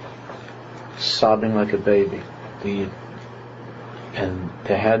floor, sobbing like a baby. And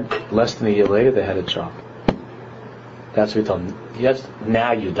they had, less than a year later, they had a job. That's what we told him. Yes,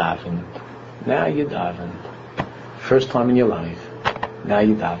 now you daven. Now you daven. First time in your life. Now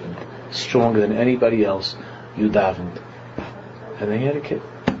you daven. Stronger than anybody else, you davened. And then he had a kid.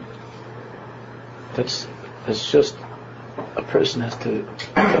 That's just, a person has to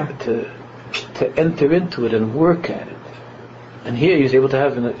enter into it and work at it. And here he's able to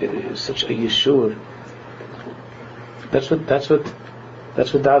have such a Yeshua. That's what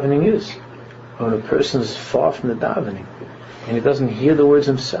davening is. When a person is far from the davening, and he doesn't hear the words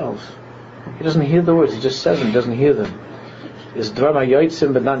himself. He doesn't hear the words, he just says them, he doesn't hear them. It's dvar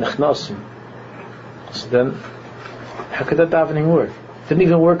ma'yotzim but not nechnasim. So then, how could that davening work? It didn't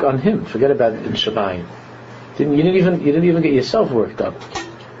even work on him. Forget about it in Shabbat. You didn't even get yourself worked up.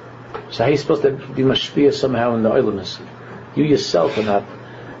 So how are you supposed to be mashpiyah somehow in the oilus? You yourself didn't have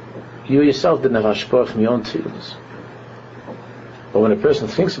hashpach from your own tefillos. But when a person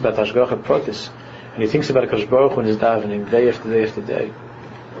thinks about hashgacha pratis, and he thinks about Hakadosh Baruch Hu in his davening day after day after day,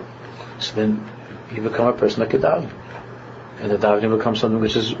 so then you become a person like a daven, and the davening becomes something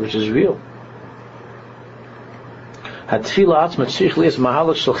which is real. To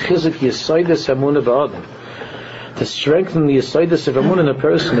strengthen the yisoidus of emunah in a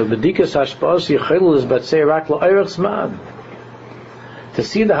person, of bedikas hashpa'as yichelu is batzei rak la'orech zman. To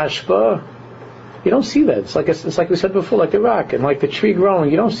see the hashpa'ah, you don't see that. It's like we said before, like the rock and like the tree growing.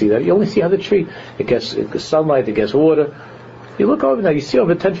 You don't see that. You only see how the tree, it gets sunlight, it gets water. You look over now, you see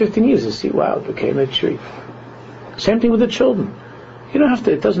over 10, 15 years, you see, wow, it became a tree. Same thing with the children. You don't have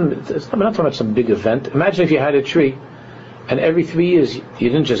to, I'm not talking about some big event. Imagine if you had a tree, and every 3 years, you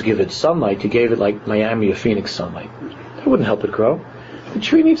didn't just give it sunlight, you gave it like Miami or Phoenix sunlight. That wouldn't help it grow. The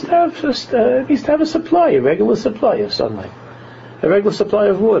tree needs to have a supply, a regular supply of sunlight. A regular supply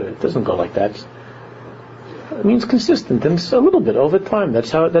of water. It doesn't go like that. It means consistent, and it's a little bit over time.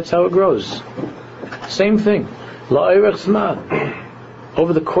 That's how it grows. Same thing. La'orech zman.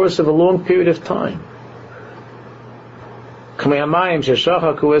 Over the course of a long period of time. Why do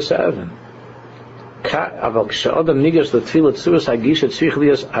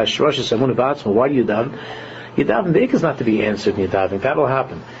you daven? You daven, the ikr is not to be answered in your davening. That will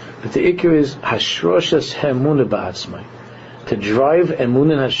happen. But the ikr is hashroshes hemunah ba'atzmai. To drive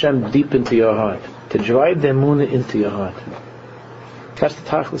emunah and Hashem deep into your heart. To drive the emunah into your heart. That's the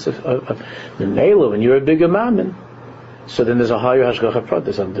tachlis of the Mela. When you're a bigger mammon, so then there's a higher hashgacha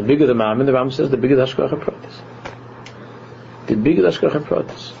pratis. And the bigger the mammon, the Ram says, the bigger the hashgacha pratis. The bigger the hashgacha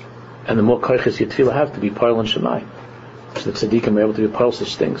pratis. And the more koiches your tefillah have to be parl and shemai. So the tzaddikim are able to be parl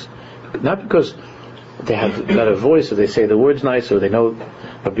such things. Not because they have a better voice, or they say the words nice, or they know,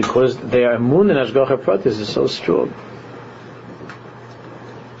 but because their emunah and hashgacha pratis is so strong.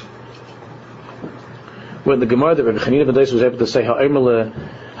 When the Gemara, the Rebbe Chanina ben Dosa was able to say ha'aymer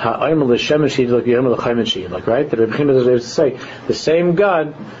l'shemesh like ha'aymer l'chaymen, like, right? The Rebbe Chanina was able to say the same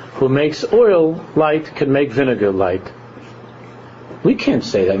God who makes oil light can make vinegar light. We can't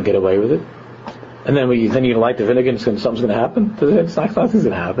say that and get away with it. And then you light the vinegar and something's going to happen. It's not, nothing's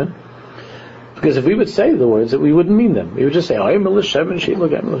going to happen. Because if we would say the words, that we wouldn't mean them. We would just say ha'aymer l'shemesh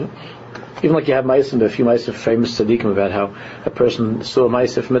like. Even like you have a few ma'asim, famous tzaddikim, about how a person saw a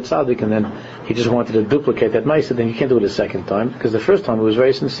ma'asim from a tzaddik and then he just wanted to duplicate that ma'asim, then you can't do it a second time, because the first time it was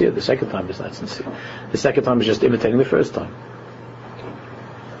very sincere, the second time is not sincere. The second time is just imitating the first time.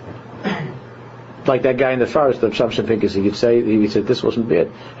 Like that guy in the forest, the Shamshon Pincus, he said this wasn't bad,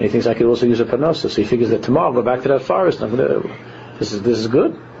 and he thinks I could also use a panosa, so he figures that tomorrow I'll go back to that forest, and this is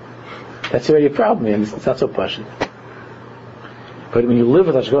good. That's where your problem is. It's not so passionate. But when you live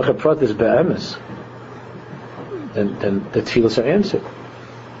with hashgacha pratis be'emes, then the tefillos are answered.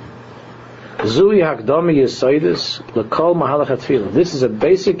 Zui hakdami yisoidus l'kol mahalach hatfilah. This is a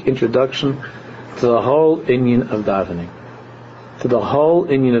basic introduction to the whole inyan of davening. To the whole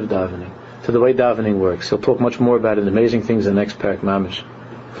inyan of davening. To the way davening works. He'll talk much more about it, amazing things in the next parak mamish.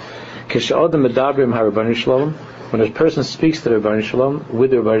 Kish'odem medabrim ha'Ribono Shel Olam. When a person speaks to the Ribono Shel Olam, with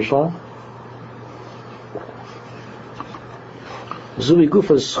the Ribono Shel Olam,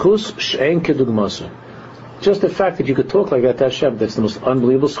 just the fact that you could talk like that to Hashem, that's the most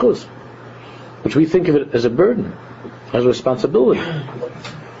unbelievable schus, which we think of it as a burden, as a responsibility.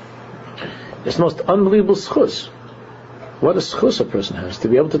 It's the most unbelievable schus. What a schus a person has to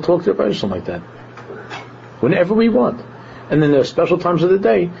be able to talk to a person like that, whenever we want. And then there are special times of the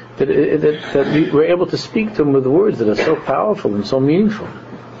day that we're able to speak to him with words that are so powerful and so meaningful.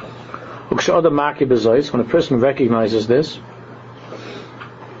 When a person recognizes this,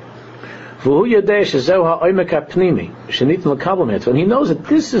 when he knows that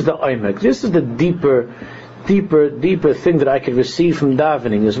this is the oimek, this is the deeper thing that I can receive from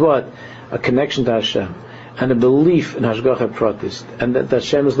davening, is what? A connection to Hashem, and a belief in Hashgacha Pratis, and that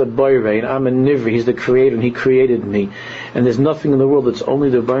Hashem is the Boirei, and I'm a Nivri, He's the Creator, and He created me, and there's nothing in the world that's only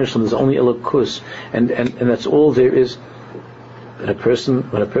the Baruch Shalom, there's only Elokus, and that's all there is. When a person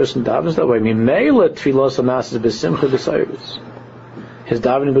davens that way, his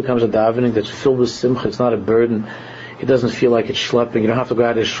davening becomes a davening that's filled with simcha. It's not a burden. It doesn't feel like it's schlepping. You don't have to go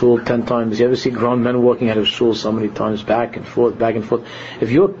out of shul 10 times. You ever see grown men walking out of shul so many times, back and forth, back and forth? If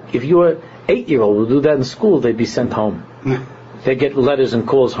your 8-year-old would do that in school, they'd be sent home. They get letters and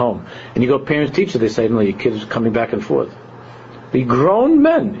calls home. And you go parents teacher, they say, no, your kid's coming back and forth. The grown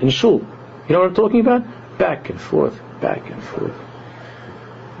men in shul, you know what I'm talking about? Back and forth, back and forth.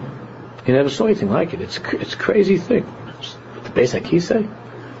 You never saw anything like it. It's a crazy thing. What the Beis HaKisei say?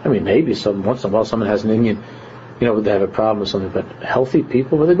 I mean, maybe once in a while someone has an Indian, they have a problem or something, but healthy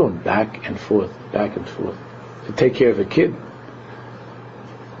people, where they're going back and forth to take care of a kid.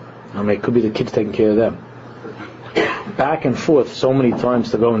 I mean, it could be the kids taking care of them. Back and forth so many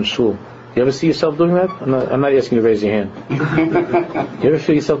times to go in shul. You ever see yourself doing that? I'm not asking you to raise your hand. You ever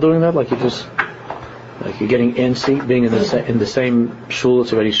feel yourself doing that? Like you're getting antsy, being in the same shul,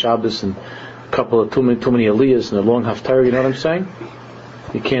 it's already Shabbos, and a couple of too many aliyahs and a long haftarah, you know what I'm saying?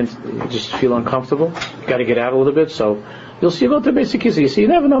 You just feel uncomfortable. You got to get out a little bit, so you'll see, you go to the Beis HaKisei, you see, you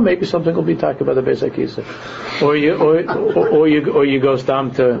never know, maybe something will be talked about the Beis HaKisei. Or you go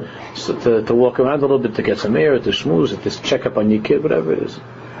down to walk around a little bit, to get some air, to schmooze, to check up on your kid, whatever it is.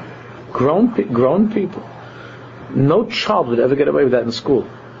 Grown people. No child would ever get away with that in school.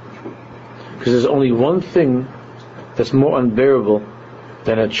 Because there's only one thing that's more unbearable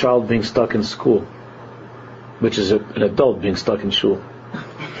than a child being stuck in school, which is an adult being stuck in shul.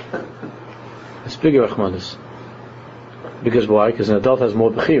 It's bigger, Rahmanis. Because why? Because an adult has more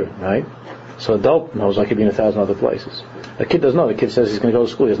bechira, right? So an adult knows I could be in 1,000 other places. A kid doesn't know. The kid says he's going to go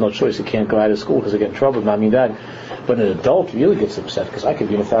to school. He has no choice. He can't go out of school because he'll get in trouble. Not me that. But an adult really gets upset because I could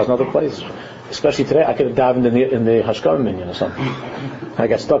be in 1,000 other places. Especially today, I could have davened in the Hashkarim minyan or something. I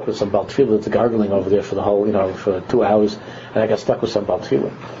got stuck with some Baal Tefillah that's gargling over there for the whole, for 2 hours, and I got stuck with some Baal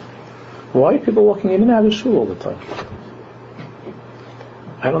Tefillah. Why are people walking in and out of shul all the time?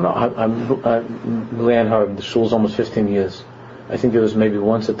 I don't know. I'm Leanne Harb. The shul's almost 15 years. I think there was maybe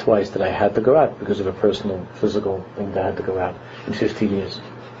once or twice that I had to go out because of a personal, physical thing that I had to go out in 15 years.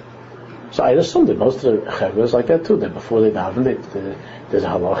 So I assumed that most of the chevras like that too. That before they daven, there's a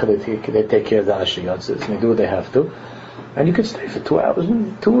halacha. They take care of the ashiyatzes and they do what they have to. And you can stay for 2 hours,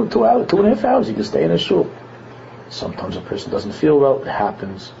 2.5 hours. You can stay in a shul. Sometimes a person doesn't feel well. It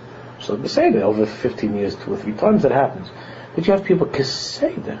happens. So they say that over 15 years, 2 or 3 times that happens. But you have people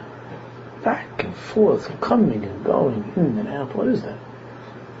keseda, back and forth, coming and going, in and out. What is that?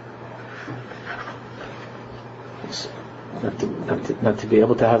 It's not to be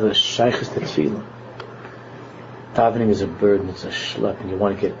able to have a shaykhis tefillah. Davening is a burden, it's a schlep, and you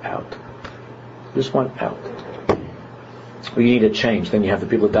want to get out. You just want out. Or you need a change. Then you have the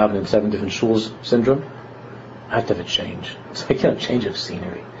people davening in 7 different shuls syndrome. I have to have a change. It's like, change of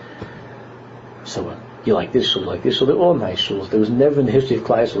scenery. So you like this shul, like this shul. They're all nice shuls. There was never in the history of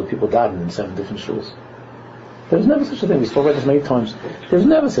Klal Yisrael people davening in 7 different shuls. There was never such a thing. We spoke about this many times. There was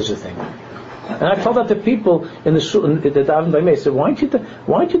never such a thing. And I told that to people in the shul, the daven by me. I said, why don't you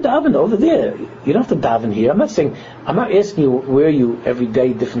daven over there? You don't have to daven here. I'm not asking you where you every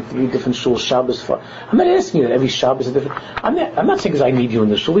day, 3 different shuls, Shabbos. I'm not asking you that every Shabbos is different. I'm not saying because I need you in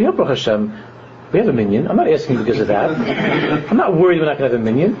the shul. We have Baruch Hashem. We have a minyan. I'm not asking you because of that. I'm not worried we're not going to have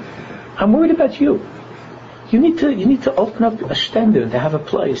a minyan. I'm worried about you. You need to open up a standard and to have a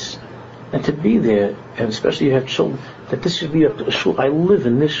place and to be there, and especially you have children, that this should be a shul. I live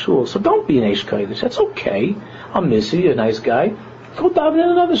in this shul, so don't be an Eish Kodesh. That's okay. I'll miss you. You're a nice guy. Go daven in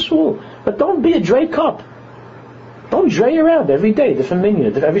another shul, but don't be a Dre cup. Don't dray around every day, different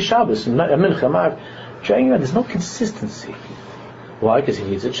minyan, every Shabbos, mincha, draying around. There's no consistency. Why? Because he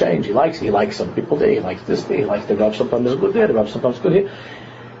needs a change. He likes some people there. He likes this there. He likes the Rav sometimes is good there. The Rav sometimes is good here.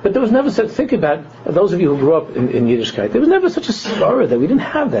 But there was never such, think about those of you who grew up in Yiddishkeit, there was never such a svara that we didn't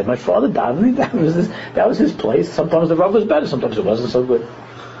have that. My father davened, that was his place. Sometimes the Rav was better, sometimes it wasn't so good.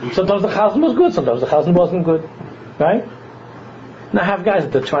 Sometimes the Chazan was good, sometimes the Chazan wasn't good. Right? Now have guys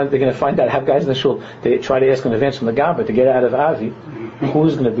that they're going to find out. Have guys in the shul. They try to ask in advance from the Gabbai to get out of Avi,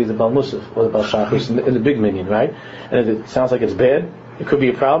 who's going to be the Baal Musaf or the Baal Shachris in the big minyan, right? And if it sounds like it's bad, it could be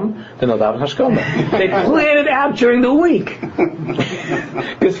a problem, then they'll daven Hashkoma. They plan it out during the week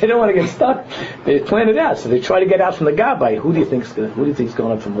because they don't want to get stuck. They plan it out, so they try to get out from the Gabbai. Who do you think's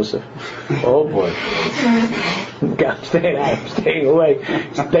going up for Musaf? Oh boy, God, staying away.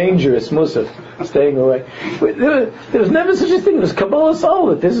 It's dangerous, Musaf. Staying away. There was never such a thing. It was Kabbalah soul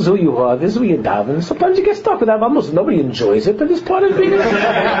that this is who you are, this is who you daven. Sometimes you get stuck with that. Almost nobody enjoys it, but it's part of being.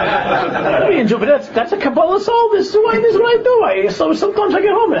 Nobody enjoys, but that's a Kabbalah soul. This is what I do. So sometimes I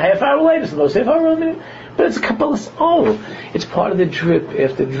get home and a half hour later, sometimes half hour later. But it's a Kabbalah soul. It's part of the drip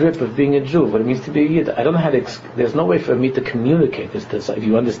after drip of being a Jew. What it means to be a Yid. I don't know how to. There's no way for me to communicate this. If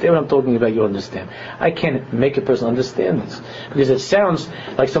you understand what I'm talking about, you understand. I can't make a person understand this because it sounds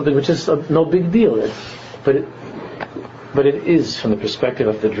like something which is no big deal. But it is from the perspective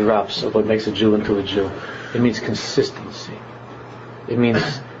of the drops of what makes a Jew into a Jew. It means consistency. It means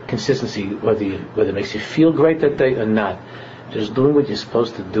consistency, whether it makes you feel great that day or not. Just doing what you're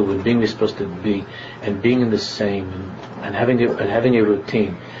supposed to do and being what you're supposed to be and being in the same and having a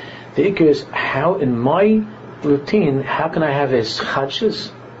routine. The ikar is how in my routine, how can I have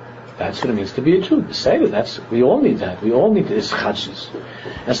ischachis? That's what it means to be a Jew. The Seder, we all need that. We all need ischachis.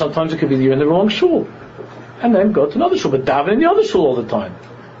 And sometimes it could be you're in the wrong shul. And then go to another shul, but daven in the other shul all the time.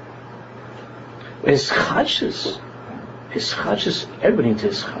 Ischachis. Everybody needs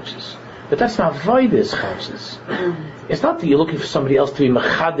ischachis. But that's not void ischachis. It's not that you're looking for somebody else to be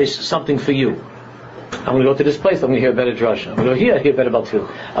machadish something for you. I'm going to go to this place. I'm going to hear a better drasha. I'm going to go here. I hear better baltil.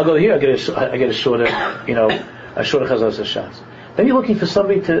 I'll go here. I get a shorter, a shorter chazos hashatz. Then you're looking for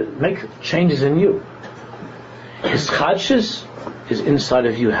somebody to make changes in you. Ischadshis is inside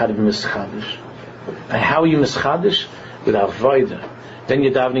of you. How to be mischadish, and how are you mischadish? With avodah. Then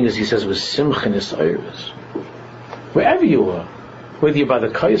your davening, as he says, with simcha and isayris. Wherever you are, whether you're by the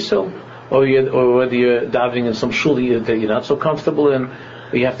kaisel, or whether you're davening in some shul that you're not so comfortable in,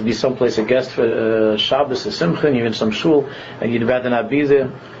 or you have to be someplace a guest for Shabbos or Simcha, and you're in some shul and you'd rather not be there,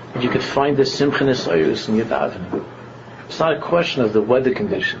 but you could find this Simcha Nesayus in your davening. It's not a question of the weather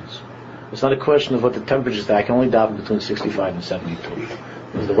conditions. It's not a question of what the temperature is. I can only daven between 65 and 72.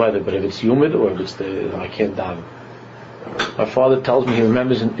 It's the weather, but if it's humid or if it's I can't daven. My father tells me he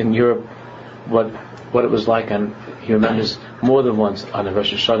remembers in Europe what it was like, and he remembers more than once on a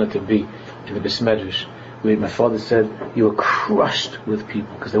Rosh Hashanah to be in the Beis Medrash, where my father said you were crushed with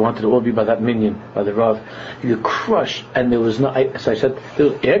people because they wanted to all be by that minyan, by the Rav. You were crushed, and there was no. So I said there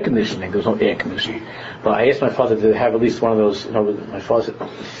was air conditioning. There was no air conditioning, but I asked my father to have at least one of those. My father said,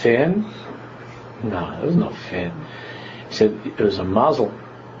 "Fan? No, there was no fan." He said it was a mazel.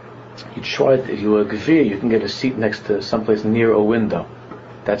 You try it. If you were a gvir, you can get a seat next to someplace near a window.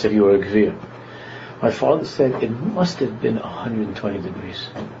 That's if you were a gvir. My father said it must have been 120 degrees.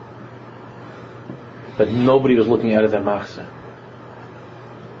 But nobody was looking out of their machzor.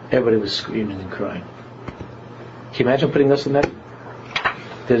 Everybody was screaming and crying. Can you imagine putting us in that?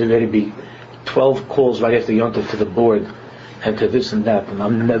 There'd already be 12 calls right after Yom Tov to the board and to this and that, and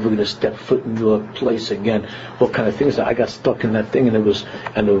I'm never going to step foot in your place again. What kind of things? I got stuck in that thing, and it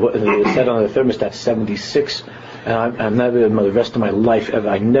said on the thermostat 76, and I'm never in the rest of my life ever.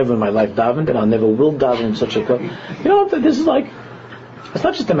 I never in my life davened, and I never will daven in such a. This is like. It's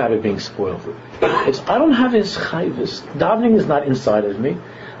not just a matter of being spoiled. I don't have ischayvus. Davening is not inside of me.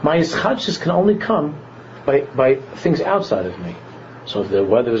 My ischachus can only come by things outside of me. So if the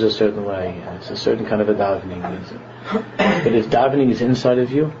weather is a certain way, it's a certain kind of a davening. But if davening is inside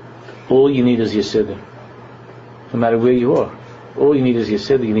of you, all you need is your siddur. No matter where you are, all you need is your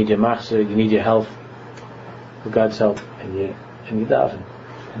siddur. You need your machzor. You need your health, with God's help, and you daven,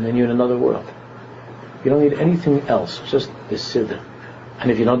 and then you're in another world. You don't need anything else, just the siddur. And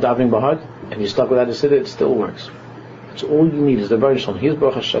if you're not davening b'hart, and you're stuck without the siddur, it still works. It's all you need is the Baruch Shalom. Here's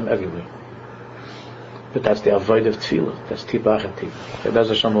Baruch Hashem everywhere. But that's the avoid of tefillah. That's tipach and tipach. Be'ez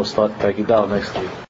Hashem will start Perek Yudal next week.